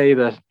nothing to say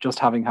that just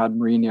having had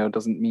Mourinho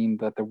doesn't mean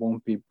that there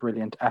won't be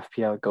brilliant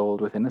FPL gold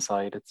within a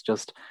side. It's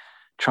just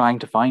trying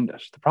to find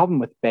it. The problem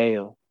with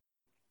Bale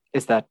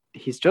is that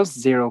he's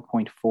just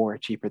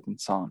 0.4 cheaper than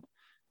Son.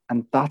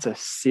 And that's a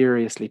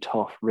seriously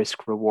tough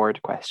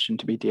risk-reward question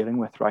to be dealing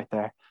with right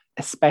there,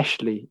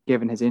 especially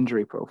given his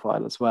injury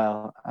profile as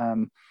well.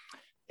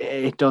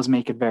 It does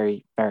make it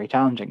very, very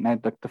challenging. Now,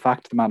 the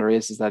fact of the matter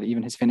is that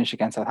even his finish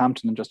against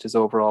Southampton and just his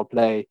overall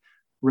play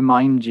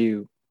remind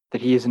you that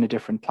he is in a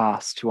different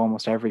class to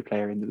almost every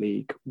player in the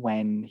league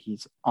when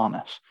he's on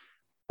it.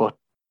 But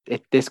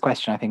this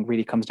question, I think,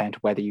 really comes down to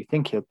whether you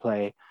think he'll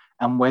play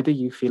and whether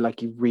you feel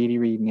like you really,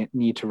 really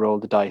need to roll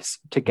the dice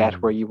to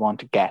get where you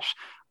want to get.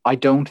 I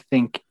don't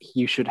think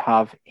you should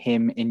have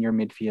him in your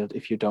midfield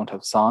if you don't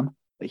have Son.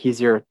 He's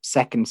your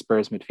second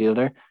Spurs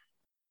midfielder.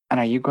 And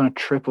are you going to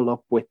triple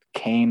up with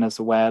Kane as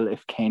well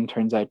if Kane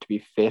turns out to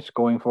be fit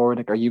going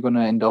forward? Are you going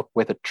to end up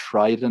with a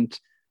trident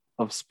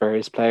of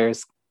Spurs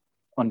players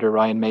under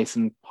Ryan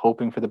Mason,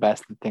 hoping for the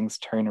best that things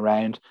turn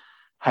around?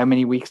 How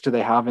many weeks do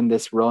they have in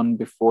this run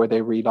before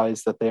they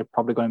realise that they're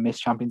probably going to miss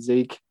Champions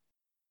League?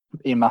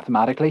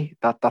 Mathematically,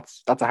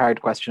 that's a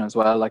hard question as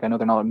well. I know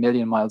they're not a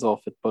million miles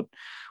off it, but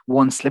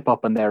one slip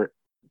up and they're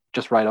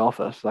just right off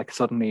it. Like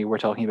suddenly we're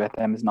talking about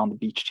them as an on the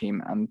beach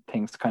team, and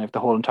things kind of the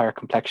whole entire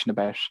complexion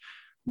about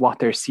what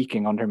they're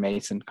seeking under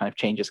Mason kind of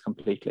changes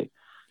completely.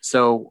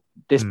 So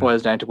this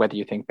boils down to whether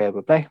you think Bale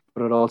will play,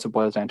 but it also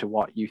boils down to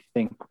what you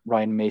think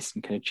Ryan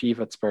Mason can achieve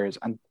at Spurs,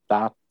 and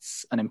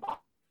that's an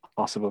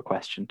impossible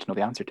question to know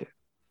the answer to.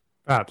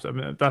 Perhaps. I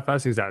mean,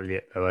 that's exactly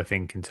it, though, I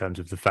think, in terms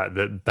of the fact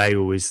that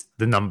Bale is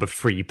the number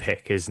 3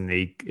 pick, isn't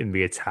he, in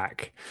the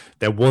attack.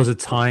 There was a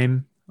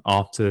time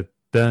after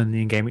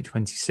Burnley in game week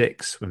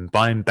 26 when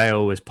buying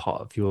Bale as part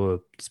of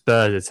your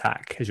Spurs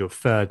attack as your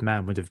third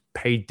man would have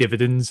paid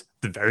dividends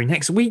the very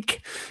next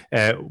week.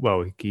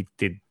 Well, he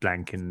did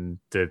blank in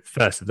the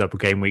first of the double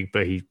game week,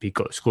 but he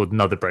got scored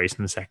another brace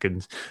in the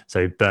second.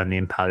 So Burnley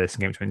and Palace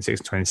in game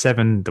 26 and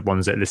 27, the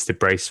ones that listed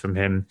brace from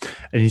him.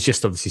 And he's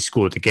just obviously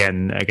scored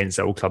again against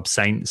Old Club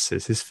Saints.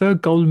 It's his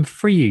third goal in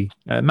 3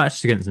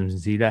 matches against them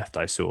since he left,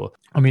 I saw.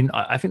 I mean,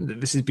 I think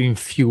that this has been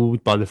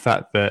fueled by the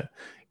fact that,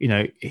 you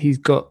know, he's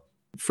got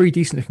 3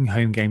 decent-looking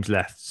home games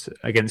left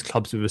against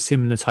clubs with a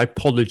similar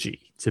typology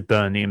to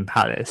Burnley and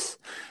Palace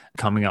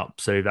coming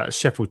up. So that's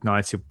Sheffield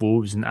United,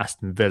 Wolves and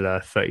Aston Villa,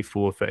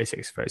 34,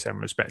 36,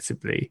 37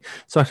 respectively.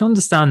 So I can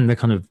understand the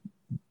kind of,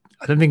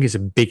 I don't think it's a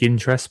big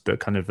interest, but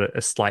kind of a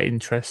slight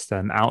interest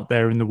out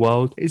there in the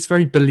world. It's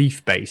very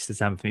belief-based,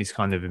 as Anthony's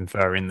kind of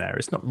inferring there.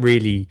 It's not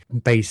really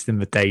based in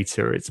the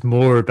data. It's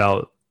more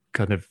about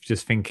kind of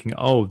just thinking,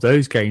 oh,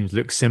 those games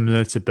look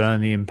similar to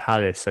Burnley and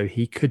Palace, so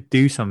he could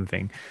do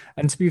something.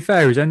 And to be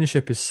fair, his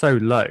ownership is so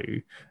low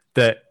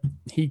that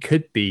he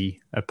could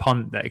be a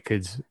punt that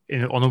could,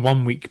 on a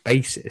 1-week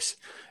basis,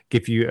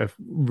 give you a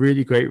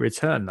really great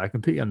return. I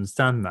completely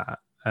understand that.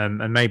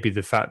 And maybe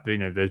the fact that, you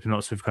know, there's been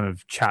lots of kind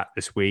of chat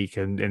this week,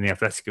 and in the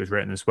Athletic it was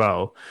written as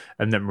well,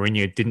 and that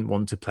Mourinho didn't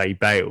want to play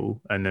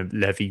Bale, and then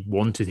Levy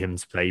wanted him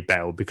to play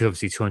Bale because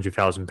obviously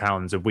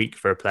 £200,000 a week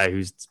for a player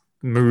who's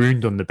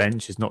marooned on the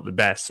bench is not the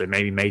best, so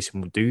maybe Mason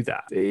will do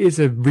that. It is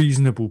a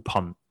reasonable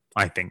punt,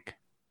 I think.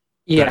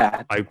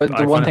 Yeah, I find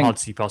it hard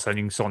to see past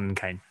owning Son and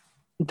Kane.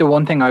 The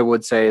one thing I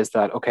would say is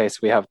that, okay, so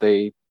we have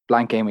the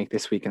blank game week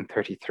this week in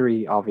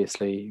 33,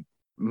 obviously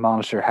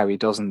monitor how he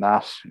does in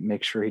that,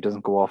 make sure he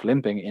doesn't go off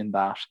limping in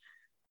that.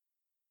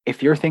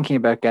 If you're thinking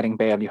about getting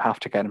Bale, you have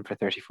to get him for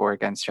 34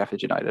 against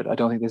Sheffield United. I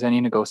don't think there's any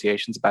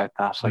negotiations about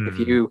that. Like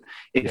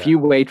if you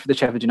wait for the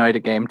Sheffield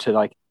United game to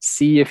like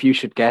see if you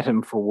should get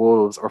him for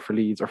Wolves or for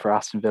Leeds or for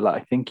Aston Villa,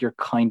 I think you're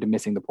kind of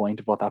missing the point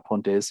of what that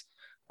punt is.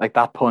 Like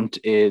that punt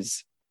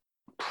is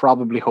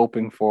probably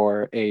hoping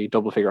for a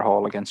double figure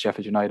haul against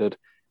Sheffield United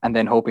and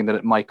then hoping that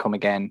it might come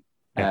again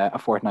a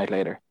fortnight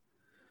later.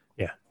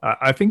 Yeah,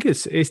 I think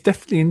it's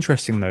definitely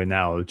interesting though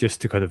now,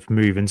 just to kind of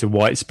move into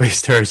white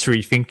space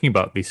territory, thinking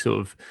about these sort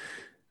of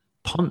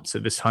punts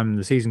at this time of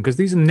the season, because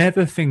these are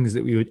never things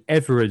that we would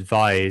ever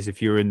advise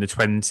if you're in the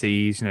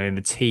 20s, you know, in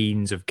the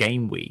teens of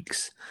game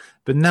weeks.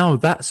 But now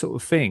that sort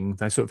of thing,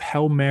 those sort of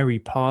Hail Mary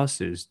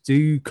passes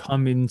do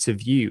come into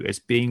view as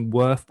being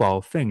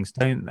worthwhile things,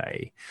 don't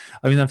they?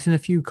 I mean, I've seen a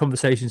few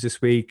conversations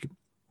this week.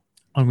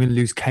 I'm going to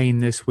lose Kane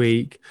this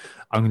week.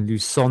 I'm going to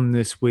lose Son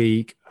this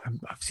week.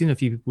 I've seen a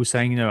few people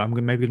saying, you know, I'm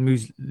going to maybe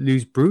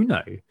lose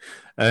Bruno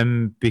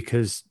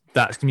because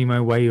that's going to be my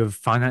way of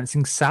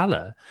financing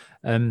Salah.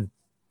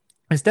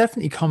 It's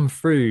definitely come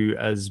through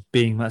as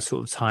being that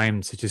sort of time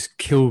to just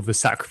kill the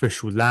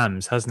sacrificial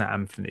lambs, hasn't it,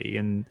 Anthony?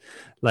 And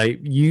like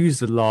use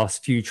the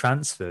last few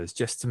transfers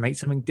just to make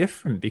something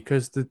different,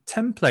 because the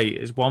template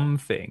is one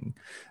thing.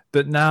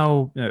 But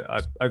now, you know,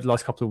 over the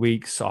last couple of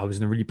weeks, I was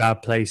in a really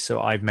bad place.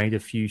 So I've made a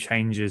few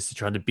changes to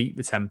try to beat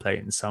the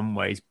template in some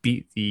ways,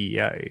 beat the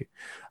EO.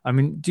 I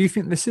mean, do you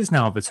think this is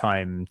now the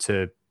time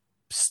to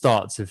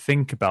start to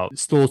think about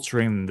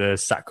slaughtering the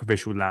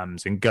sacrificial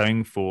lambs and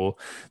going for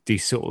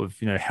these sort of,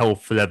 you know, hell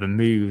for leather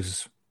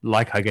moves,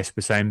 like I guess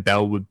we're saying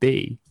Bell would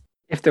be?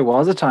 If there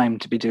was a time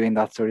to be doing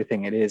that sort of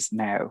thing, it is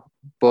now.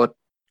 But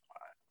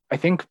I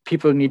think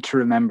people need to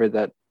remember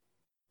that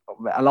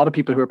a lot of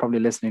people who are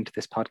probably listening to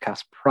this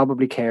podcast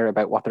probably care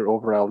about what their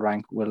overall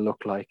rank will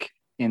look like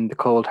in the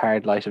cold,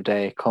 hard light of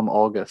day come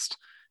August.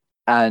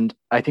 And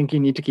I think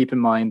you need to keep in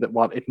mind that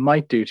what it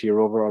might do to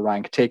your overall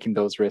rank, taking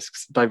those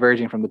risks,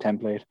 diverging from the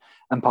template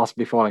and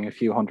possibly falling a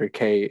few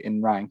 100K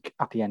in rank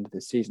at the end of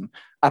this season.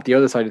 At the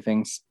other side of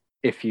things,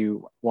 if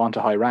you want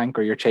a high rank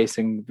or you're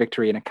chasing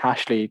victory in a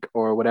cash league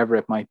or whatever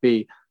it might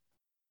be,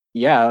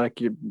 yeah, like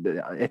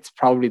it's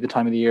probably the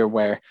time of the year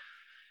where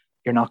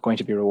you're not going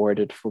to be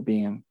rewarded for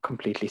being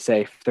completely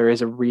safe. There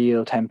is a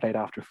real template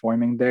after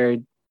forming there.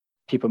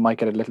 People might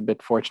get a little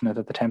bit fortunate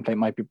that the template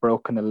might be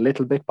broken a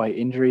little bit by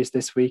injuries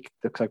this week.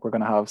 Looks like we're going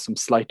to have some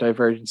slight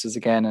divergences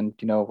again. And,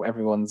 you know,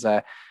 everyone's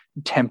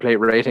template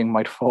rating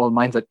might fall.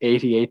 Mine's at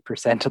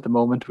 88% at the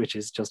moment, which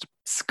is just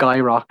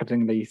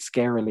skyrocketingly,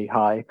 scarily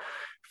high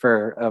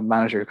for a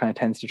manager who kind of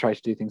tends to try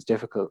to do things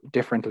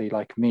differently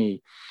like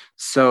me.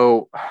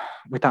 So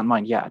with that in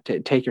mind, yeah,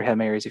 take your Hail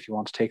Marys if you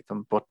want to take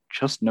them, but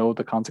just know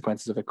the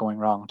consequences of it going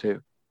wrong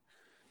too.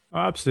 Oh,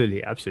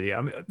 absolutely.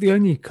 I mean, the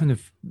only kind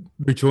of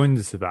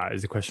rejoinder to that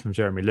is a question from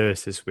Jeremy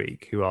Lewis this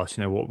week, who asked,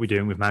 you know, what we're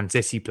doing with Man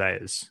City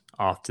players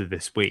after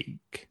this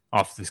week,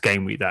 after this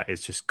game week that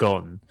is just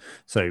gone.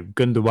 So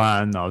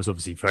Gundogan, I was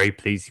obviously very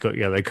pleased he got a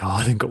yellow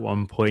card and got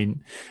 1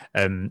 point.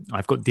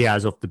 I've got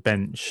Diaz off the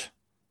bench.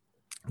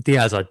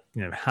 Diaz, I'd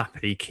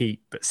happily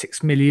keep, but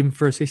 6 million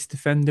for assist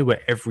defender,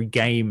 where every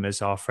game,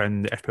 as our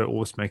friend FPO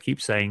Osmo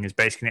keeps saying, is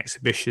basically an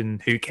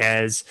exhibition. Who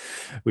cares?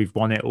 We've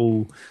won it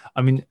all.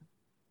 I mean,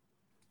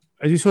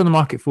 as you saw in the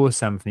market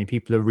force, Anthony,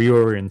 people are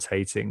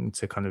reorientating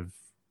to kind of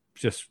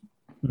just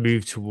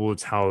move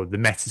towards how the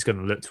meta is going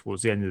to look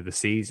towards the end of the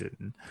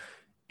season.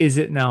 Is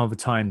it now the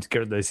time to get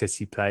rid of those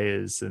City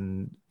players?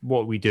 And what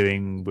are we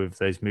doing with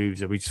those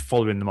moves? Are we just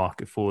following the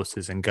market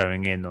forces and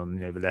going in on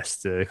the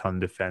Leicester kind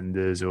of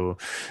defenders, or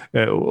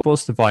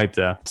what's the vibe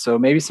there? So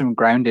maybe some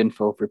ground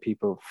info for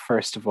people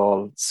first of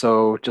all.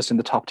 So just in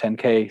the top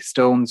 10k,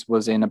 Stones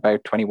was in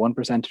about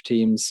 21% of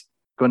teams,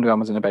 Gundogan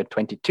was in about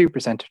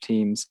 22% of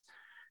teams,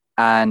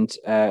 and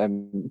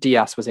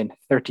Diaz was in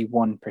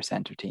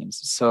 31% of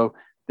teams. So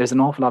there's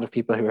an awful lot of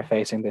people who are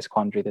facing this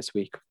quandary this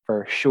week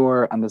for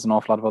sure. And there's an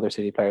awful lot of other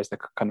City players that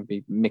could kind of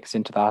be mixed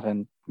into that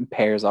and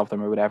pairs of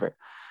them or whatever.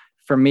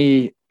 For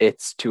me,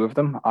 it's two of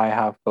them. I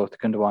have both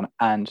Gundogan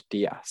and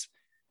Diaz.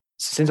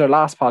 Since our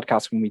last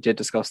podcast, when we did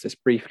discuss this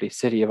briefly,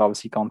 City have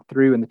obviously gone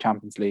through in the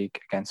Champions League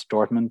against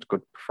Dortmund.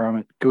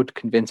 Good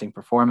convincing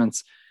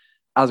performance.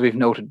 As we've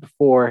noted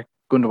before,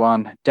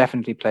 Gundogan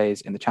definitely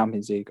plays in the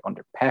Champions League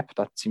under Pep.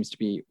 That seems to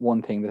be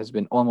one thing that has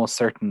been almost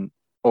certain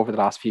over the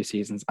last few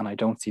seasons, and I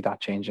don't see that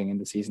changing in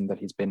the season that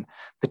he's been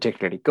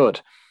particularly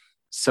good.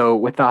 So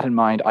with that in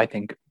mind, I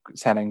think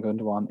selling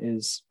Gundogan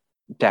is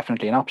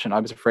definitely an option. I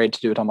was afraid to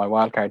do it on my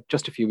wildcard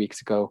just a few weeks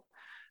ago,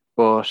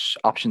 but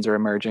options are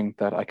emerging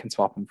that I can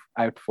swap him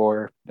out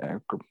for.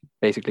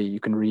 Basically, you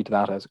can read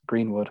that as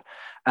Greenwood.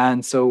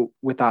 And so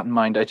with that in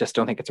mind, I just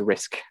don't think it's a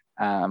risk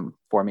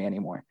for me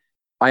anymore.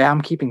 I am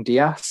keeping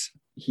Diaz.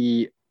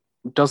 He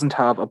doesn't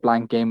have a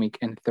blank game week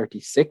in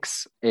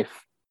 36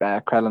 if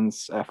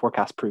Krellin's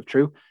forecast proved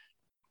true.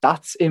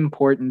 That's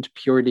important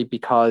purely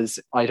because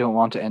I don't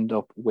want to end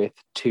up with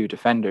two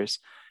defenders.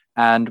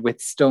 And with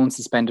Stone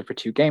suspended for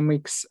 2 game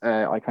weeks,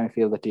 I kind of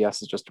feel that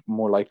Diaz is just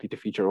more likely to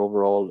feature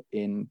overall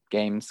in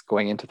games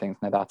going into things.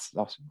 Now that's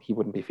he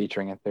wouldn't be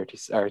featuring in 30,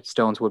 or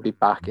Stones would be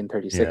back in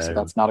 36. So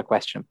that's not a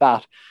question of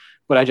that.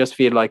 But I just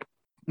feel like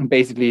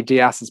basically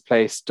Diaz's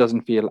place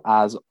doesn't feel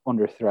as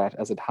under threat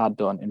as it had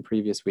done in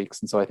previous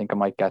weeks. And so I think I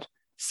might get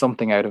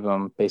something out of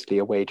him, basically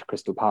away to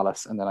Crystal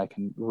Palace, and then I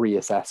can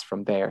reassess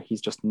from there.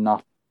 He's just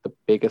not the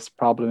biggest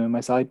problem in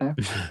my side now.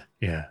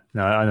 Yeah,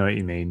 no, I know what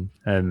you mean.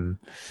 I'm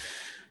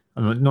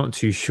not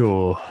too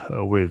sure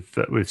with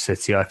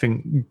City. I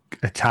think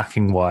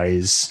attacking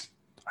wise,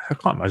 I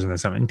can't imagine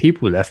there's something.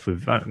 People left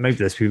with, maybe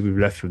there's people who've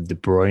left with De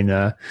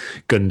Bruyne,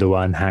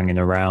 Gundogan hanging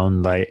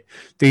around. Like,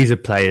 these are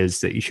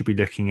players that you should be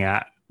looking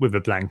at with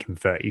a blank in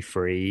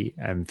 33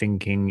 and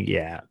thinking,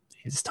 yeah,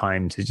 it's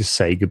time to just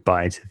say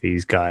goodbye to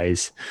these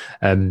guys.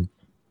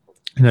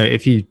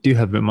 If you do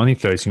have a bit of money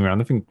floating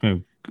around, I think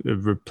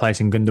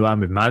replacing Gundogan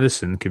with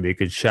Maddison could be a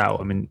good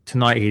shout. I mean,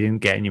 tonight he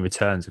didn't get any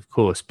returns, of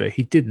course, but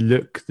he did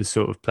look the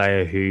sort of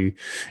player who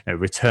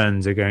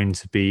returns are going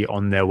to be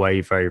on their way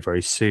very,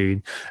 very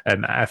soon.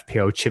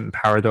 FPL Chimp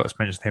Paradox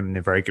mentioned him in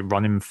a very good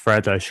running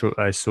thread I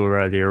saw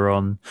earlier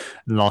on.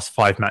 In the last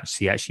 5 matches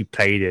he actually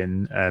played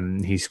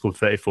in, he scored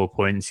 34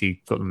 points.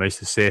 He got the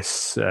most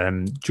assists,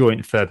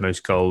 joint third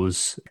most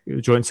goals,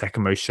 joint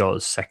second most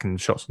shots, second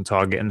shots on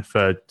target, and the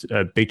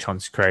third big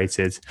chances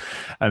created.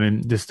 I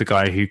mean, this is the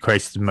guy who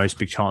created the most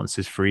big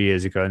chances 3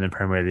 years ago in the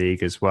Premier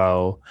League as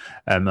well.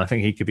 I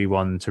think he could be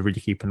one to really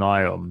keep an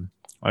eye on.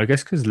 I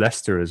guess because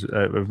Leicester,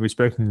 we've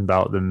spoken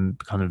about them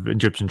kind of in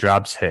dribs and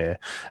drabs here.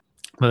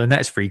 But the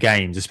next 3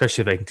 games,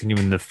 especially if they continue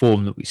in the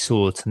form that we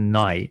saw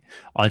tonight,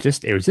 are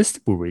just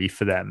irresistible really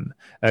for them.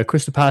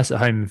 Crystal Palace at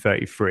home in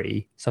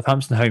 33,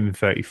 Southampton home in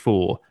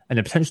 34, and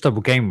a potential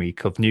double game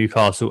week of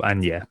Newcastle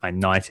and Man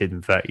United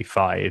in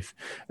 35.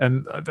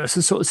 That's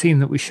the sort of team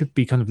that we should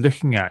be kind of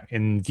looking at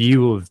in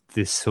view of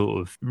this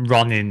sort of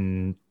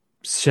run-in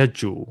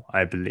schedule,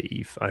 I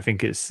believe. I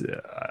think it's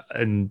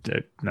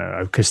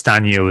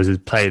Castagna was a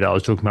player that I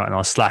was talking about in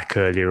our Slack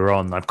earlier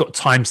on. I've got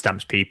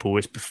timestamps, people.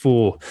 It's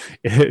before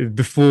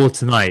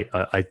tonight.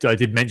 I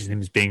did mention him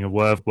as being a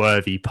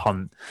worthy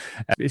punt.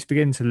 It's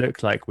beginning to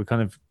look like we're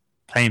kind of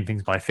playing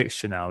things by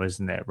fixture now,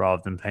 isn't it,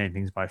 rather than playing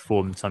things by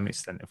form to some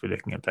extent, if we're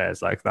looking at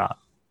players like that.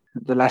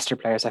 The Leicester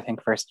players, I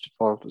think, first of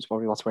all, was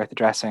probably what's worth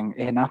addressing.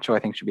 Iheanacho, I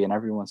think, should be in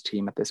everyone's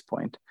team at this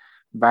point.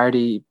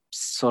 Vardy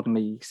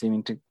suddenly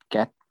seeming to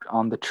get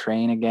on the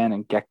train again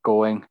and get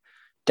going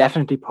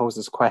definitely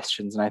poses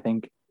questions. And I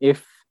think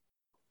if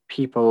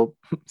people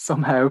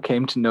somehow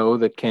came to know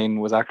that Kane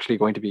was actually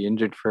going to be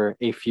injured for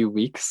a few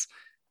weeks,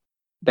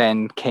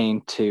 then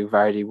Kane to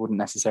Vardy wouldn't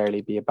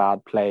necessarily be a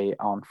bad play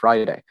on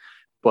Friday.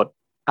 But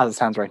as it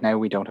stands right now,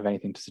 we don't have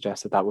anything to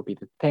suggest that would be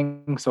the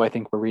thing. So I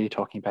think we're really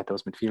talking about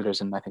those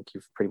midfielders, and I think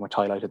you've pretty much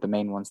highlighted the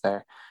main ones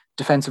there.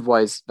 Defensive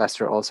wise,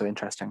 Leicester also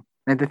interesting.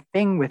 Now the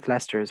thing with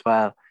Leicester as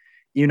well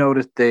you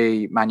noticed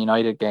the Man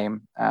United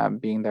game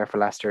being there for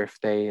Leicester if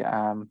they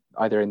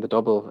either in the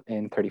double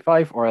in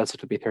 35 or else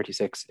it'll be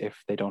 36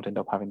 if they don't end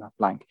up having that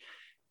blank.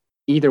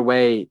 Either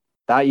way,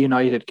 that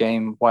United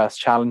game, whilst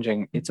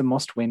challenging, it's a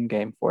must-win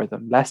game for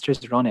them.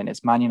 Leicester's run-in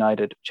is Man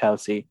United,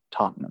 Chelsea,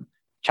 Tottenham.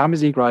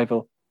 Champions League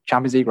rival,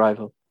 Champions League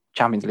rival,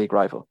 Champions League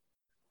rival.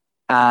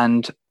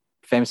 And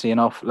famously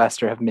enough,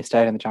 Leicester have missed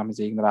out in the Champions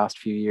League in the last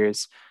few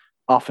years,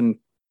 often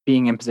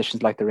being in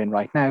positions like they're in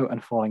right now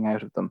and falling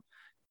out of them.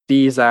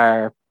 These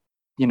are,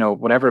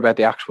 whatever about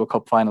the actual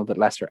cup final that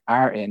Leicester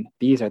are in,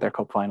 these are their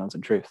cup finals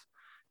in truth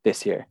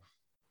this year.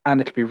 And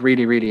it'll be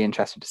really, really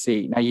interesting to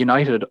see. Now,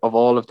 United, of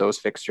all of those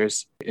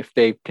fixtures, if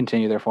they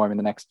continue their form in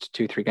the next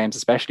 2-3 games,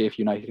 especially if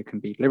United can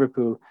beat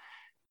Liverpool,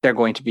 they're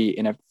going to be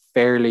in a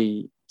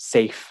fairly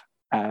safe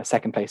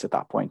second place at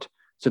that point.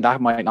 So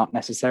that might not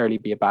necessarily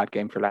be a bad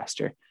game for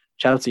Leicester.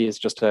 Chelsea is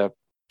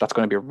that's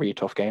going to be a really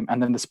tough game.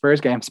 And then the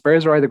Spurs game,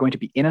 Spurs are either going to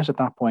be in it at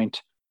that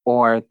point,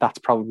 or that's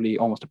probably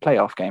almost a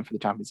playoff game for the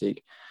Champions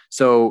League.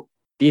 So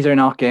these are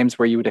not games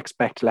where you would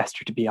expect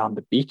Leicester to be on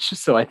the beach.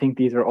 So I think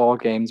these are all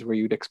games where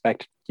you would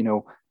expect,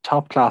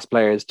 top class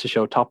players to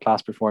show top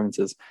class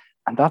performances.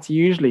 And that's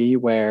usually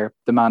where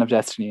the man of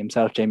destiny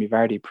himself, Jamie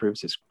Vardy,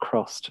 proves his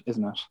crust,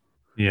 isn't it?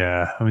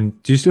 Yeah. I mean,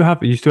 you still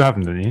have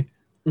him, don't you?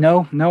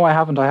 No, I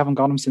haven't. I haven't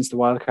got him since the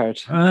wild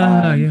card.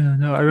 I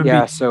remember.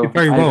 Yeah, you did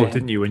very well,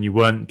 didn't you? When you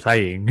weren't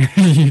playing,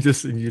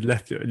 you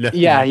left.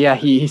 Yeah.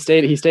 He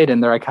stayed in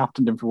there. I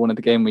captained him for one of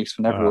the game weeks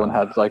when everyone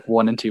had like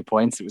 1 and 2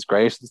 points. It was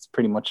great. It's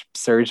pretty much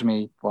surged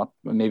me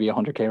maybe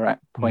 100k rank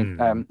point,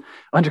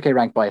 100k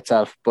rank by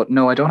itself. But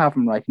no, I don't have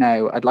him right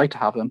now. I'd like to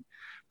have him,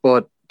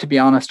 but to be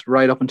honest,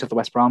 right up until the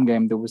West Brom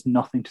game, there was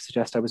nothing to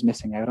suggest I was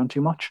missing out on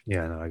too much.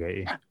 Yeah, no, I get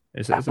you.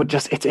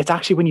 It's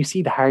actually when you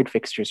see the hard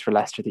fixtures for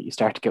Leicester that you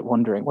start to get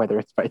wondering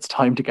whether it's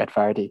time to get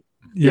Vardy.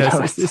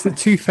 Yeah, it's the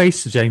two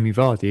faces of Jamie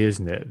Vardy,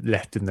 isn't it?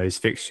 Left in those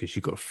fixtures,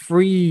 you've got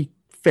 3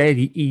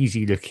 fairly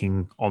easy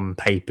looking on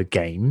paper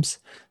games: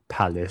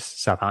 Palace,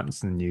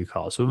 Southampton,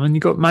 Newcastle. And then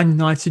you've got Man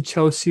United,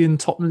 Chelsea, and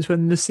Tottenham to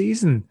end the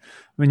season.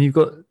 When you've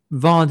got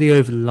Vardy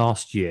over the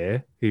last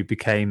year, who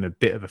became a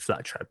bit of a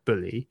flat track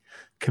bully,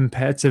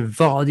 compared to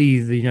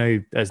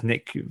Vardy, as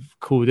Nick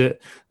called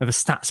it, of a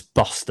stats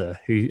buster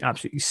who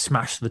absolutely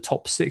smashed the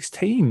top 6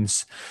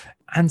 teams.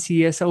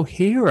 Anti-ESL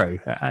hero,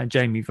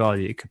 Jamie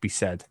Vardy, it could be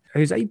said.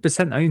 He's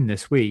 8% owned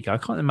this week. I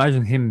can't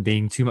imagine him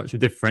being too much of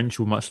a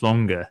differential much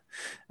longer.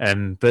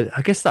 But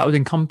I guess that would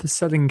encompass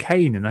selling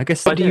Kane. And I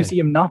guess... But do you see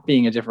him not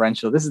being a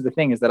differential? This is the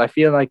thing, is that I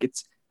feel like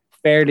it's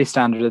fairly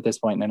standard at this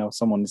point. I know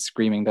someone is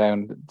screaming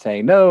down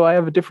saying, no, I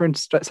have a different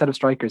set of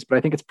strikers, but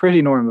I think it's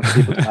pretty normal for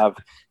people to have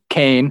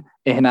Kane,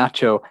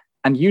 Iheanacho,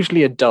 and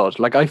usually a dud.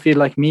 Like, I feel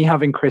like me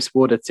having Chris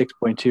Wood at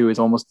 6.2 is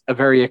almost a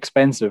very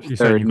expensive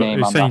third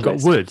name on that list.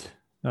 You've got Wood?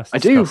 I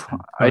do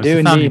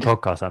indeed.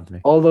 Podcast,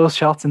 Anthony. All those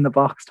shots in the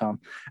box, Tom,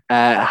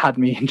 had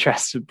me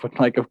interested,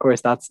 but of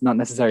course, that's not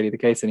necessarily the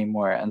case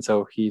anymore. And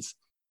so he's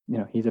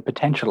a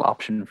potential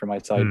option for my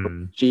side.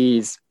 But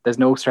geez, there's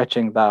no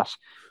stretching that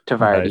to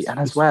Vardy, and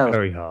as well,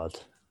 very hard.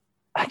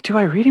 Like, do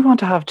I really want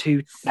to have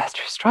 2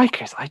 Leicester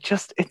strikers?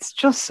 It's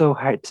just so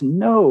hard to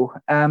know.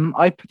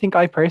 I think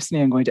I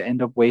personally am going to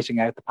end up waiting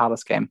out the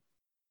Palace game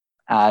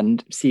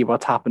and see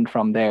what's happened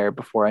from there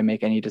before I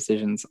make any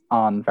decisions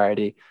on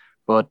Vardy.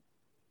 But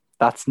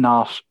that's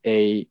not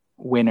a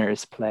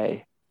winner's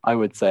play, I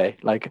would say.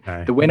 Like,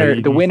 no, the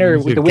winner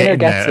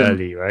gets him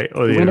early, right?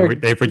 Or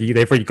they've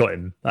already got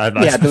him.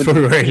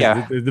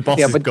 The boss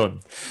is gone.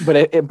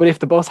 But if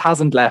the bus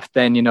hasn't left,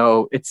 then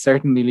it's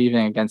certainly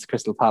leaving against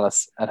Crystal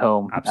Palace at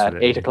home at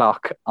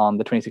 8:00 on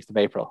the 26th of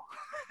April.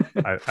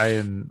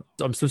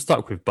 I'm still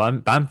stuck with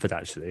Bamford.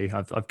 Actually,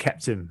 I've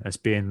kept him as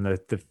being the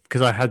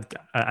because I had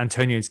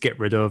Antonio to get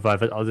rid of.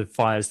 I've had other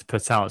fires to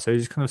put out, so he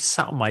just kind of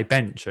sat on my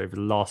bench over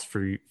the last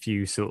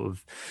few sort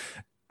of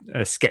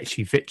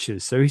sketchy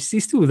fixtures. So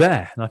he's still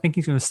there, and I think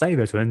he's going to stay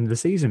there to the end of the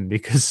season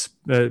because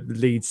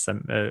Leeds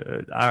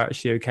are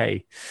actually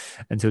okay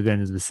until the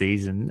end of the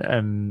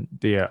season.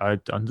 But yeah, I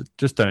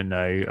just don't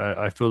know.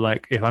 I feel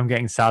like if I'm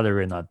getting Salah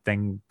in, I've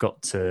then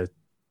got to.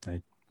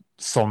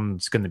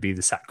 Son's going to be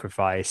the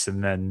sacrifice,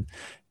 and then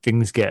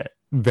things get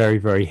very,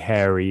 very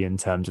hairy in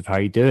terms of how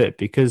you do it,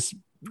 because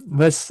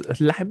there's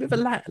a bit of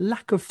a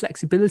lack of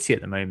flexibility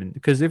at the moment.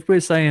 Because if we're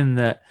saying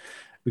that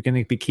we're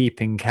going to be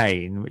keeping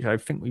Kane, which I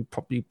think we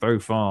probably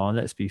both are,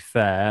 let's be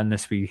fair,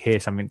 unless we hear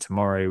something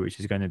tomorrow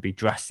which is going to be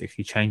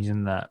drastically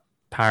changing that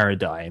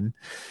paradigm.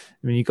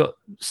 I mean, you've got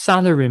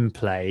Salah in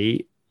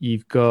play.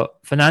 You've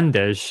got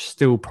Fernandes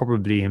still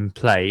probably in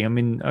play. I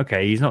mean,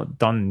 okay, he's not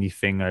done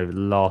anything over the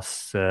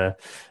last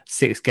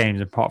 6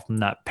 games apart from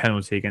that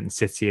penalty against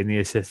City and the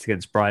assist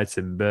against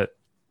Brighton. But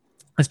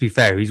let's be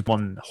fair, he's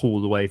one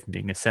haul away from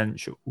being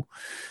essential.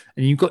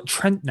 And you've got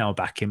Trent now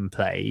back in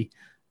play.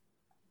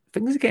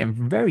 Things are getting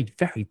very,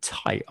 very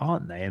tight,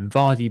 aren't they? And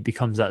Vardy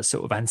becomes that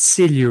sort of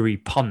ancillary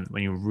punt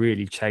when you're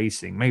really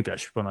chasing. Maybe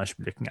that's one I should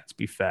be looking at, to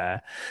be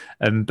fair.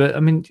 But,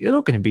 I mean, you're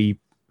not going to be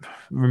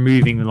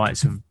removing the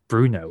likes of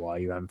Bruno, are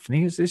you,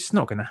 Anthony? It's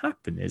not going to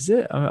happen, is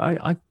it?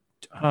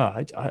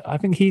 I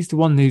think he's the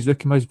one who's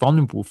looking most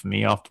vulnerable for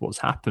me after what's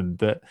happened.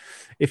 But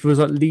if it was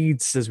like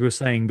Leeds, as we were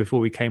saying before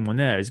we came on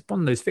air, it's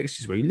one of those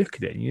fixtures where you look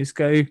at it and you just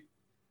go,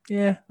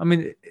 yeah. I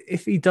mean,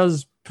 if he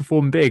does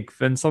perform big,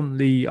 then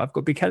suddenly I've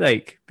got a big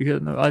headache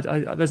because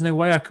there's no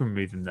way I can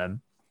remove him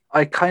then.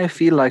 I kind of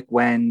feel like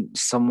when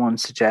someone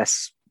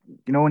suggests,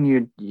 when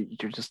you're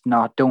just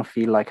don't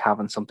feel like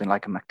having something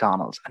like a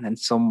McDonald's, and then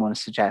someone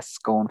suggests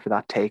going for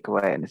that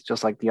takeaway, and it's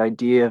just like the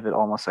idea of it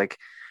almost like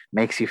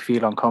makes you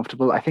feel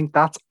uncomfortable. I think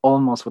that's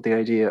almost what the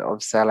idea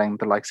of selling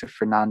the likes of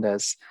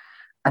Fernandes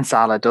and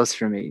Salah does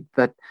for me.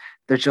 That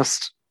they're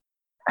just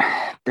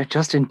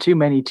in too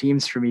many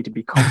teams for me to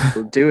be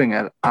comfortable doing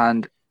it,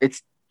 and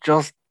it's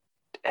just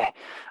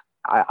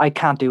I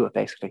can't do it.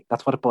 Basically,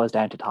 that's what it boils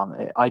down to, Tom.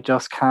 I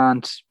just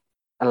can't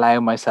allow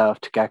myself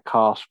to get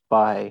caught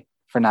by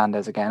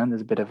Fernandes again. And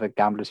there's a bit of a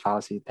gambler's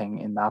fallacy thing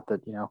in that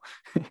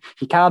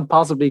he can't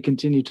possibly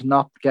continue to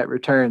not get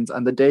returns.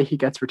 And the day he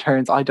gets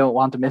returns, I don't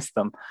want to miss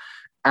them.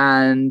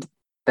 And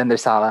then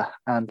there's Salah,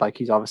 and like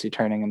he's obviously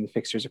turning and the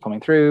fixtures are coming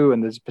through,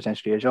 and there's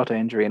potentially a Jota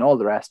injury and all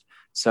the rest.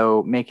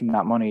 So making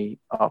that money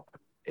up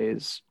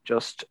is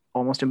just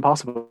almost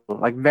impossible.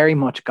 Like very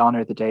much gone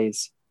are the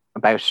days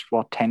about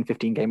 10,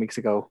 15 game weeks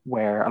ago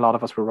where a lot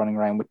of us were running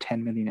around with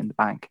 10 million in the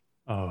bank.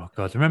 Oh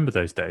God, remember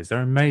those days?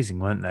 They're amazing,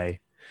 weren't they?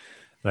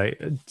 Like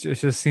it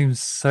just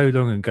seems so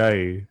long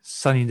ago.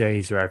 Sunny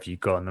days wherever you've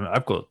gone. I mean,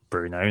 I've got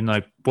Bruno and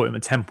I bought him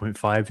at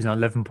 10.5. He's now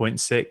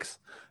 11.6.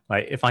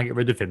 Like if I get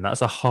rid of him,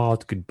 that's a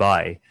hard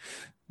goodbye.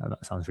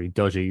 That sounds really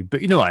dodgy,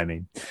 but you know what I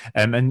mean.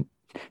 And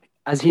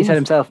as he said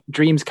himself,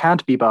 dreams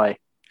can't be buy.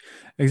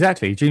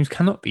 Exactly, dreams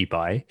cannot be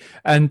buy.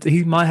 And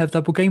he might have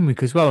double game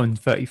week as well in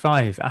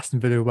 35. Aston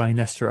Villa away,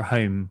 Leicester at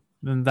home.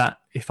 And that,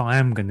 if I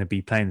am going to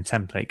be playing the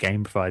template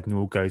game, providing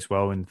all goes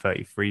well in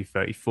 33,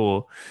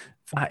 34,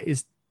 that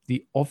is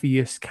the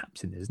obvious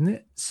captain, isn't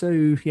it? So,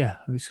 yeah,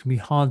 it's going to be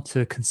hard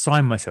to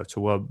consign myself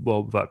to a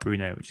world without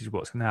Bruno, which is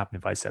what's going to happen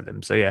if I sell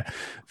him. So, yeah,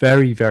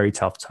 very, very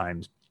tough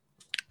times.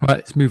 Right,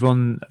 let's move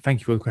on. Thank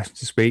you for the questions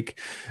this week.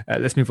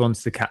 Let's move on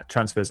to the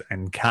transfers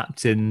and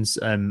captains.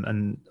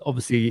 And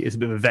obviously, it's a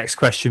bit of a vexed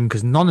question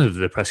because none of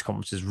the press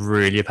conferences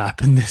really have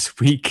happened this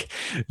week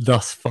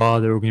thus far.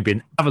 There are going to be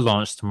an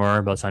avalanche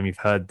tomorrow. By the time you've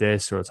heard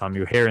this or the time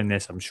you're hearing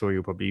this, I'm sure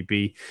you'll probably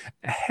be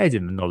ahead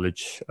in the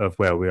knowledge of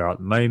where we are at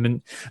the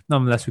moment.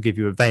 Nonetheless, we'll give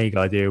you a vague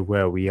idea of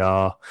where we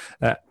are.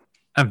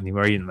 Anthony,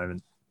 where are you in the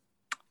moment?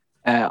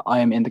 I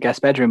am in the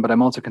guest bedroom, but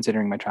I'm also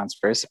considering my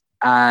transfers.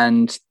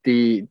 And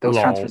those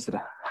transfers that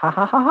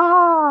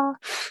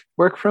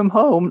work from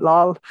home,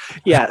 lol.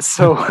 Yeah,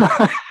 so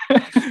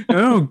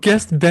oh,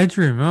 guest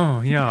bedroom.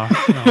 Oh, yeah.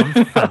 No,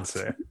 I'm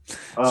fancy.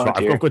 Oh,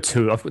 right, I've got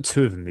two of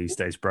them these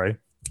days, bro.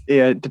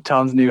 Yeah,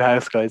 Tom's new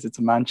house, guys. It's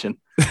a mansion.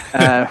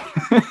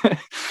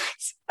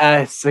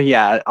 So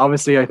yeah,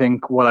 obviously, I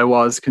think what I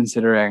was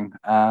considering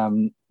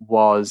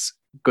was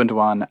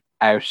Gundogan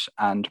out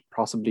and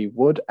possibly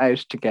Wood out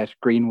to get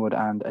Greenwood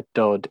and a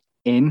dud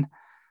in.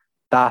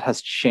 That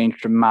has changed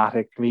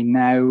dramatically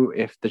now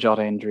if the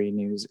Jota injury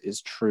news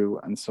is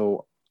true. And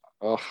so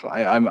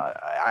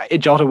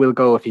Jota will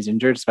go if he's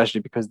injured,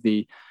 especially because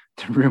the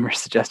rumors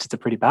suggest it's a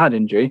pretty bad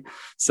injury.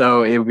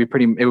 So it would be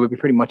pretty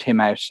much him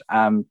out.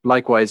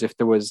 Likewise, if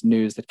there was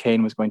news that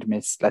Kane was going to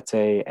miss, let's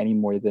say, any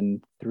more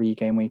than 2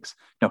 game weeks,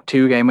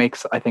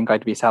 I think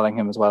I'd be selling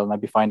him as well, and I'd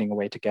be finding a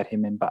way to get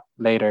him in back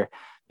later,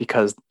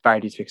 because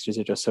Vardy's fixtures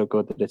are just so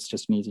good that it's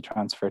just an easy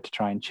transfer to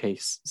try and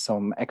chase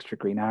some extra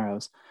green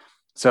arrows.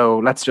 So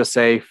let's just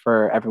say,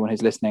 for everyone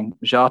who's listening,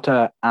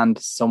 Jota and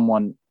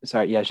someone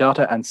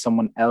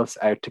else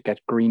out to get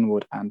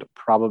Greenwood and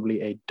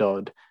probably a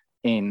dud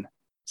in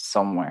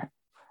somewhere.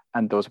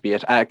 And those would be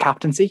it.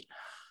 Captaincy,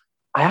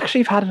 I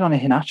actually have had it on a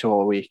Iheanacho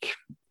all week,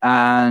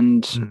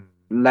 and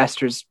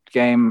Leicester's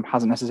game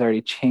hasn't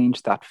necessarily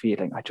changed that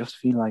feeling. I just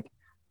feel like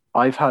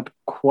I've had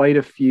quite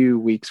a few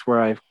weeks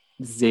where I've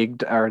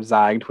zigged or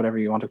zagged, whatever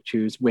you want to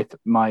choose, with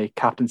my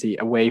captaincy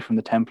away from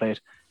the template,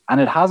 and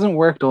it hasn't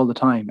worked all the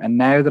time. And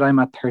now that I'm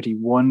at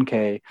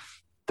 31k,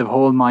 the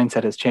whole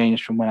mindset has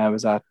changed from when I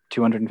was at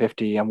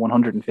 250 and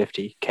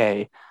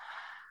 150k.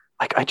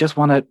 Like, I just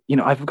want to,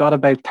 I've got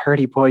about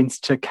 30 points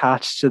to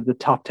catch to the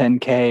top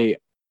 10k.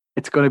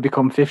 It's going to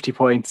become 50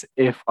 points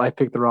if I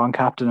pick the wrong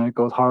captain and it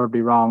goes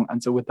horribly wrong.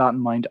 And so with that in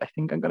mind, I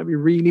think I'm going to be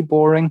really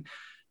boring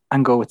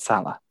and go with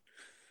Salah.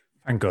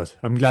 Thank God.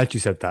 I'm glad you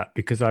said that,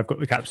 because I've got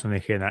the captain on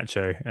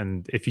Iheanacho,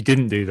 and if you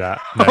didn't do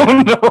that...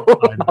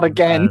 Not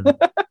again.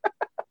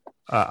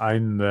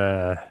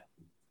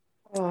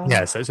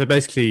 So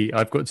basically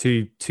I've got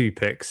two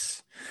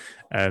picks.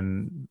 By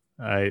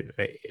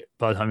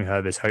the time you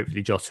heard this,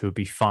 hopefully Jota will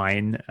be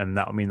fine, and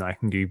that will mean that I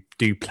can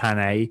do plan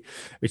A,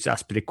 which is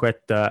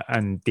Azpilicueta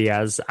and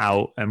Diaz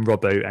out, and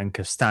Robbo and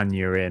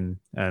Castagna in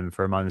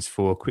for a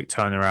 -4. Quick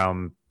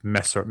turnaround,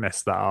 mess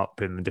that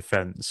up in the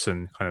defence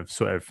and kind of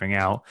sort everything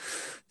out.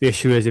 The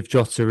issue is, if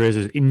Jota is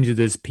as injured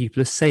as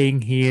people are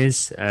saying he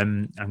is,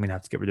 I'm going to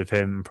have to get rid of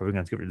him. I'm probably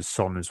going to have to get rid of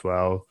Son as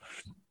well.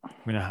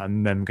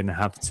 I'm then going to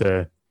have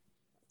to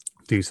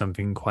do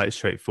something quite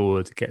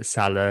straightforward to get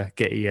Salah,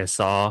 get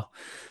ESR.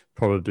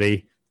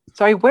 probably.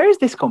 Sorry, where has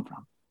this come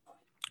from?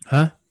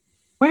 Huh?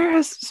 Where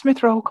has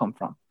Smith Rowe come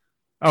from?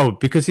 Oh,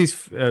 because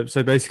he's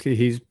so basically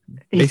he's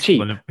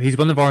cheap. He's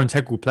one of our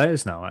integral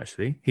players now.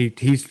 Actually,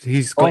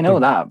 he's. I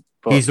know that.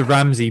 But... He's a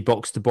Ramsey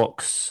box to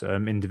box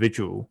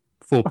individual.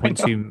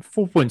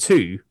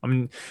 4.2. I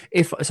mean,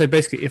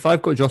 if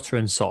I've got Jota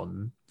and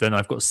Son, then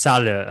I've got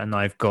Salah and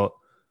I've got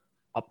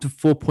up to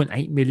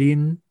 4.8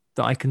 million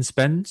that I can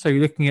spend. So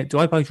you're looking at, do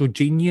I buy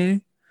Jorginho?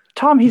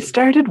 Tom, he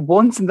started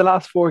once in the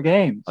last 4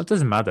 games. It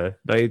doesn't matter.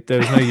 There's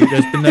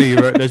been no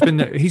Euro.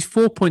 He's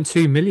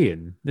 4.2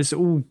 million. This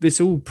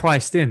all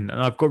priced in,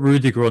 and I've got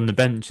Rudiger on the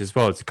bench as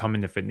well to come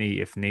in if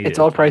needed. It's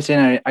all priced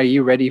in. Are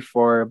you ready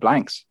for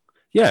blanks?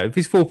 Yeah, if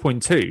he's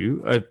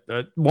 4.2,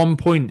 at 1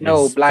 point.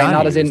 No, is blank.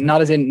 value,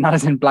 not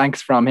as in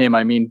blanks from him.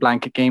 I mean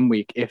blank game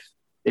week if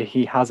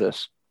he has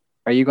it.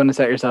 Are you going to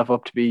set yourself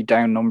up to be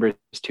down numbers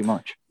too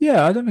much?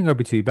 Yeah, I don't think I'll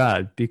be too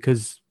bad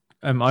because.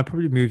 I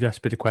probably moved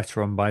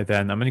Aspilicueta on by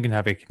then. I'm only going to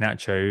have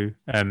Iheanacho,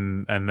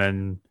 and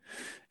then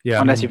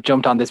unless you've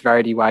jumped on this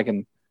Vardy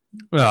wagon.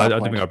 Well, I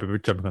don't think I'll be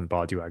jumping on the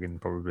Vardy wagon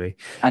probably.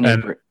 And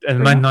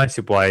Man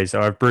United wise,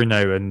 I have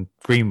Bruno and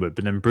Greenwood,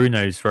 but then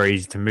Bruno's very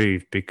easy to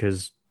move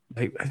because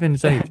I've been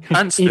saying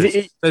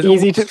transfers.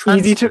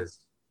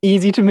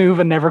 easy to move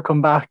and never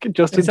come back.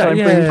 Just in time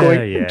for him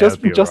going.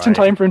 Just in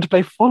time for him to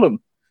play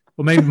Fulham.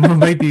 Well,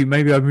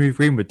 maybe I move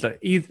Greenwood. Like,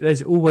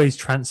 there's always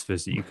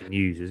transfers that you can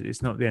use.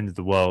 It's not the end of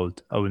the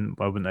world. I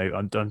wouldn't.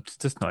 I'm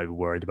just not even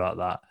worried about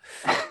that.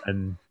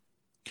 And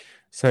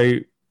so,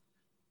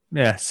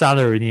 yeah,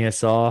 Salah and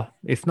ESR.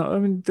 If not, I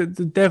mean, the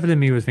devil in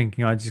me was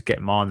thinking I'd just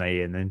get Mane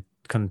in and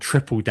kind of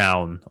triple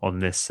down on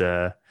this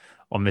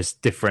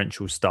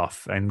differential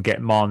stuff and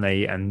get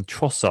Mane and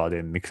Trossard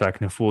in because I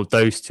can afford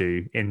those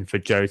two in for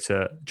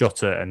Jota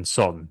and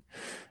Son.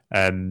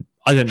 I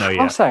don't know yet.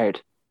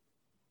 Trossard.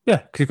 Yeah,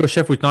 because you've got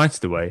Sheffield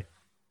United away.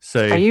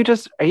 So are you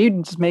just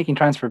making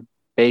transfer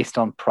based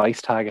on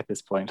price tag at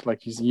this point?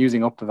 Like he's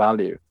using up the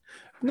value?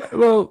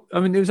 Well,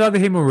 I mean, it was either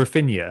him or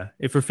Rafinha.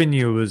 If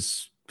Rafinha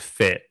was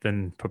fit,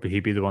 then probably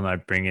he'd be the one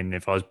I'd bring in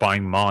if I was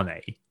buying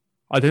Mane.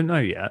 I don't know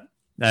yet.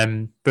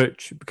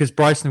 But because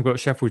Brighton have got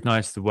Sheffield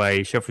United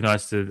away, Sheffield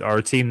United are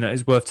a team that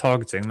is worth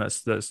targeting.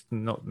 Let's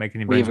not make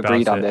any brains about it.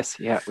 We've agreed on this.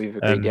 Yeah, we've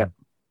agreed. Yeah.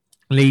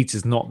 Leeds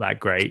is not that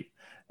great.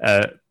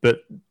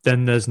 But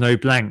then there's no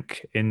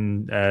blank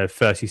in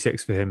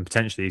 36 for him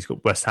potentially. He's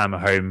got West Ham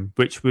at home,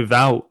 which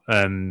without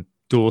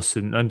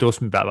Dawson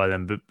back by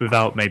then, but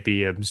without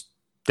maybe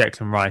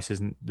Declan Rice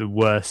isn't the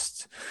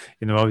worst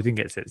in the world. We didn't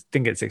get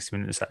 60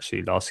 minutes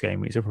actually last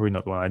game week, so probably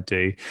not the one I'd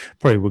do.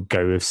 Probably would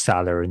go with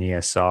Salah and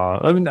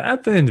ESR. I mean,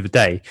 at the end of the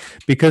day,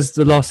 because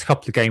the last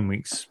couple of game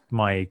weeks,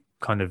 my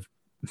kind of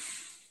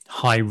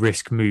high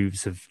risk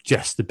moves have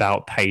just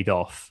about paid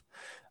off.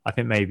 I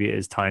think maybe it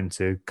is time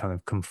to kind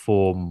of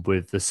conform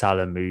with the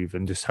Salah move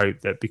and just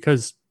hope that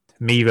because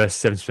me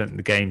versus 7% of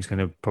the game is going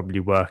to probably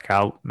work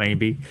out,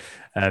 maybe.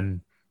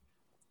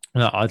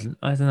 No, I don't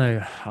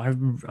know.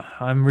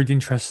 I'm really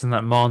interested in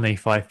that Mane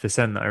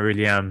 5%. I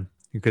really am.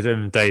 Because at the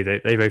end of the day,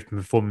 they've both been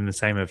performing the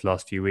same over the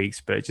last few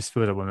weeks, but it just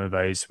feels like one of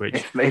those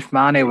which... If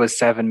Mane was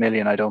 7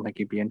 million, I don't think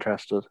you'd be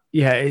interested.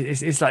 Yeah, it's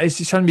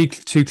just trying to be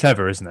too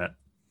clever, isn't it?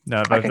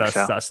 No, but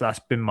that's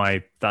been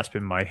my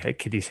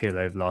Achilles heel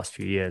over the last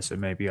few years. So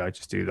maybe I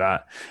just do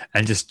that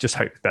and just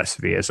hope the best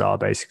for ESR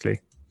basically.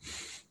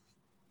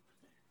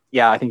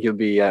 Yeah, I think you'll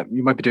be.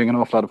 You might be doing an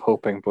awful lot of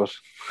hoping, but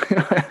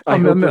I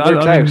mean,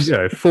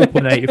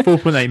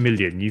 4.8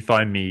 million. You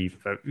find me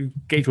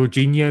get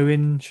Jorginho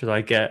in. Should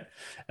I get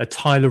a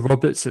Tyler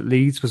Roberts at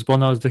Leeds? Was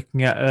one I was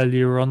looking at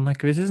earlier on.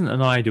 Like this isn't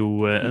an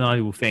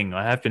idle thing.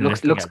 I have been.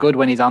 Looks good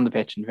when he's on the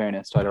pitch. In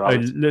fairness, Tyler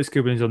Roberts looks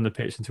good when he's on the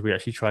pitch until we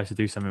actually try to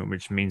do something,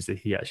 which means that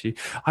he actually.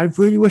 I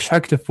really wish I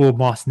could afford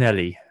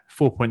Martinelli.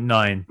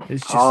 4.9.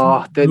 It's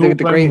just the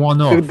great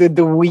one-off.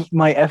 The weak,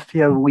 my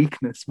FPL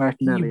weakness,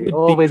 Martinelli.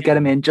 Always get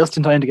him in just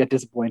in time to get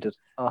disappointed.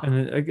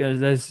 And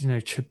there's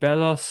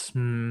Chabelos,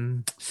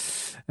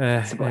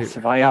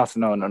 Ceballos.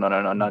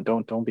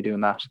 No, don't be doing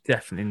that.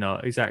 Definitely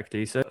not.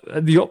 Exactly. So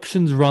the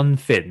options run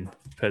thin.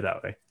 Put it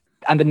that way.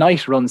 And the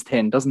night runs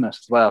thin, doesn't it,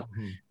 as well?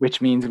 Mm-hmm.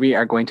 Which means we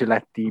are going to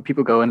let the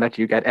people go and let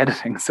you get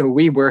editing. So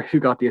we were Who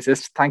Got the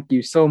Assist. Thank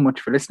you so much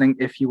for listening.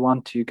 If you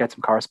want to get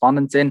some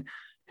correspondence in,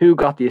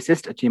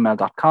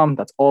 whogottheassist@gmail.com.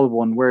 That's all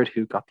one word,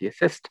 Who Got the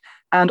Assist.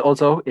 And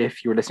also,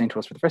 if you're listening to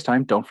us for the first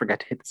time, don't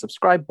forget to hit the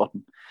subscribe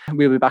button.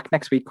 We'll be back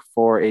next week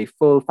for a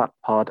full fat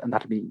pod, and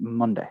that'll be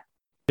Monday.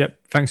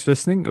 Yep. Thanks for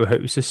listening. We hope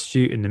to assist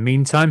you in the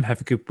meantime.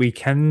 Have a good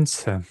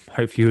weekend.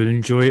 Hopefully you'll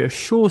enjoy a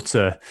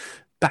shorter,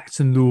 back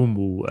to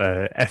normal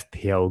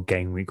FPL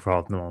game week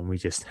rather than one we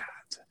just had.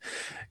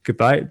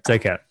 Goodbye.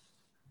 Take care.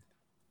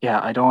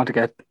 Yeah, I don't want to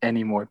get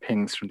any more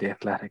pings from The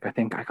Athletic. I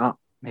think I got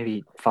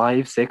maybe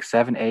 5, 6,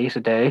 7, 8 a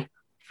day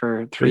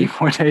for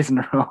 3-4 days in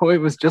a row. It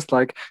was just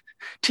like,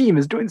 team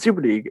is doing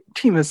Super League.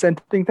 Team has sent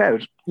things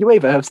out.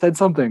 UEFA have said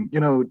something. You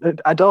know,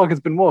 a dog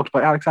has been walked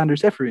by Alexander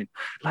Seferin.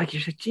 Like,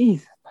 you said,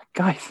 geez,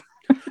 guys.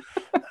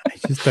 I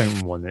just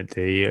don't want it,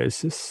 do you? It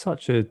was just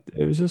such a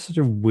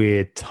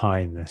weird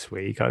time this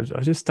week. I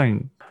just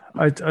don't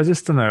I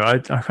just don't know.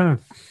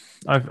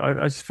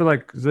 I just feel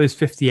like those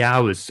 50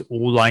 hours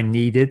all I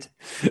needed.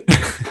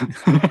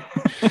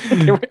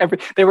 They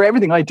were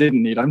everything I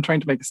didn't need. I'm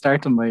trying to make a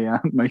start on my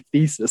my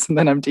thesis, and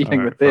then I'm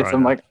dealing with this.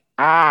 I'm like,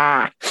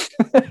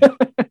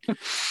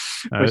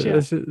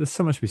 There's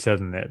so much to be said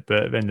in it,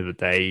 but at the end of the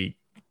day,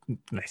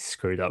 they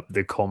screwed up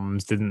the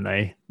comms, didn't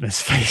they?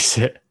 Let's face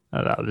it.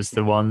 That was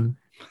the one.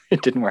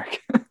 It didn't work.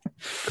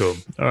 Cool.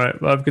 All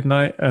right. Well, have a good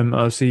night.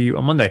 I'll see you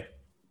on Monday.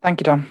 Thank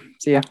you, Tom.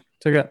 See ya.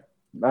 Take care.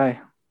 Bye.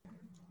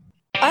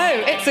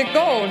 Oh, it's a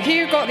goal.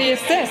 Who got the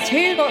assist?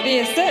 Who got the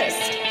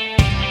assist?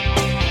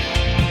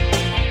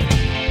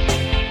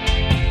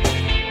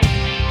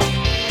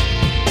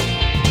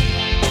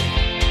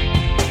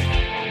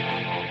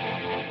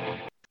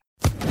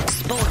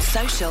 Sports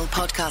Social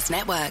Podcast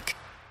Network.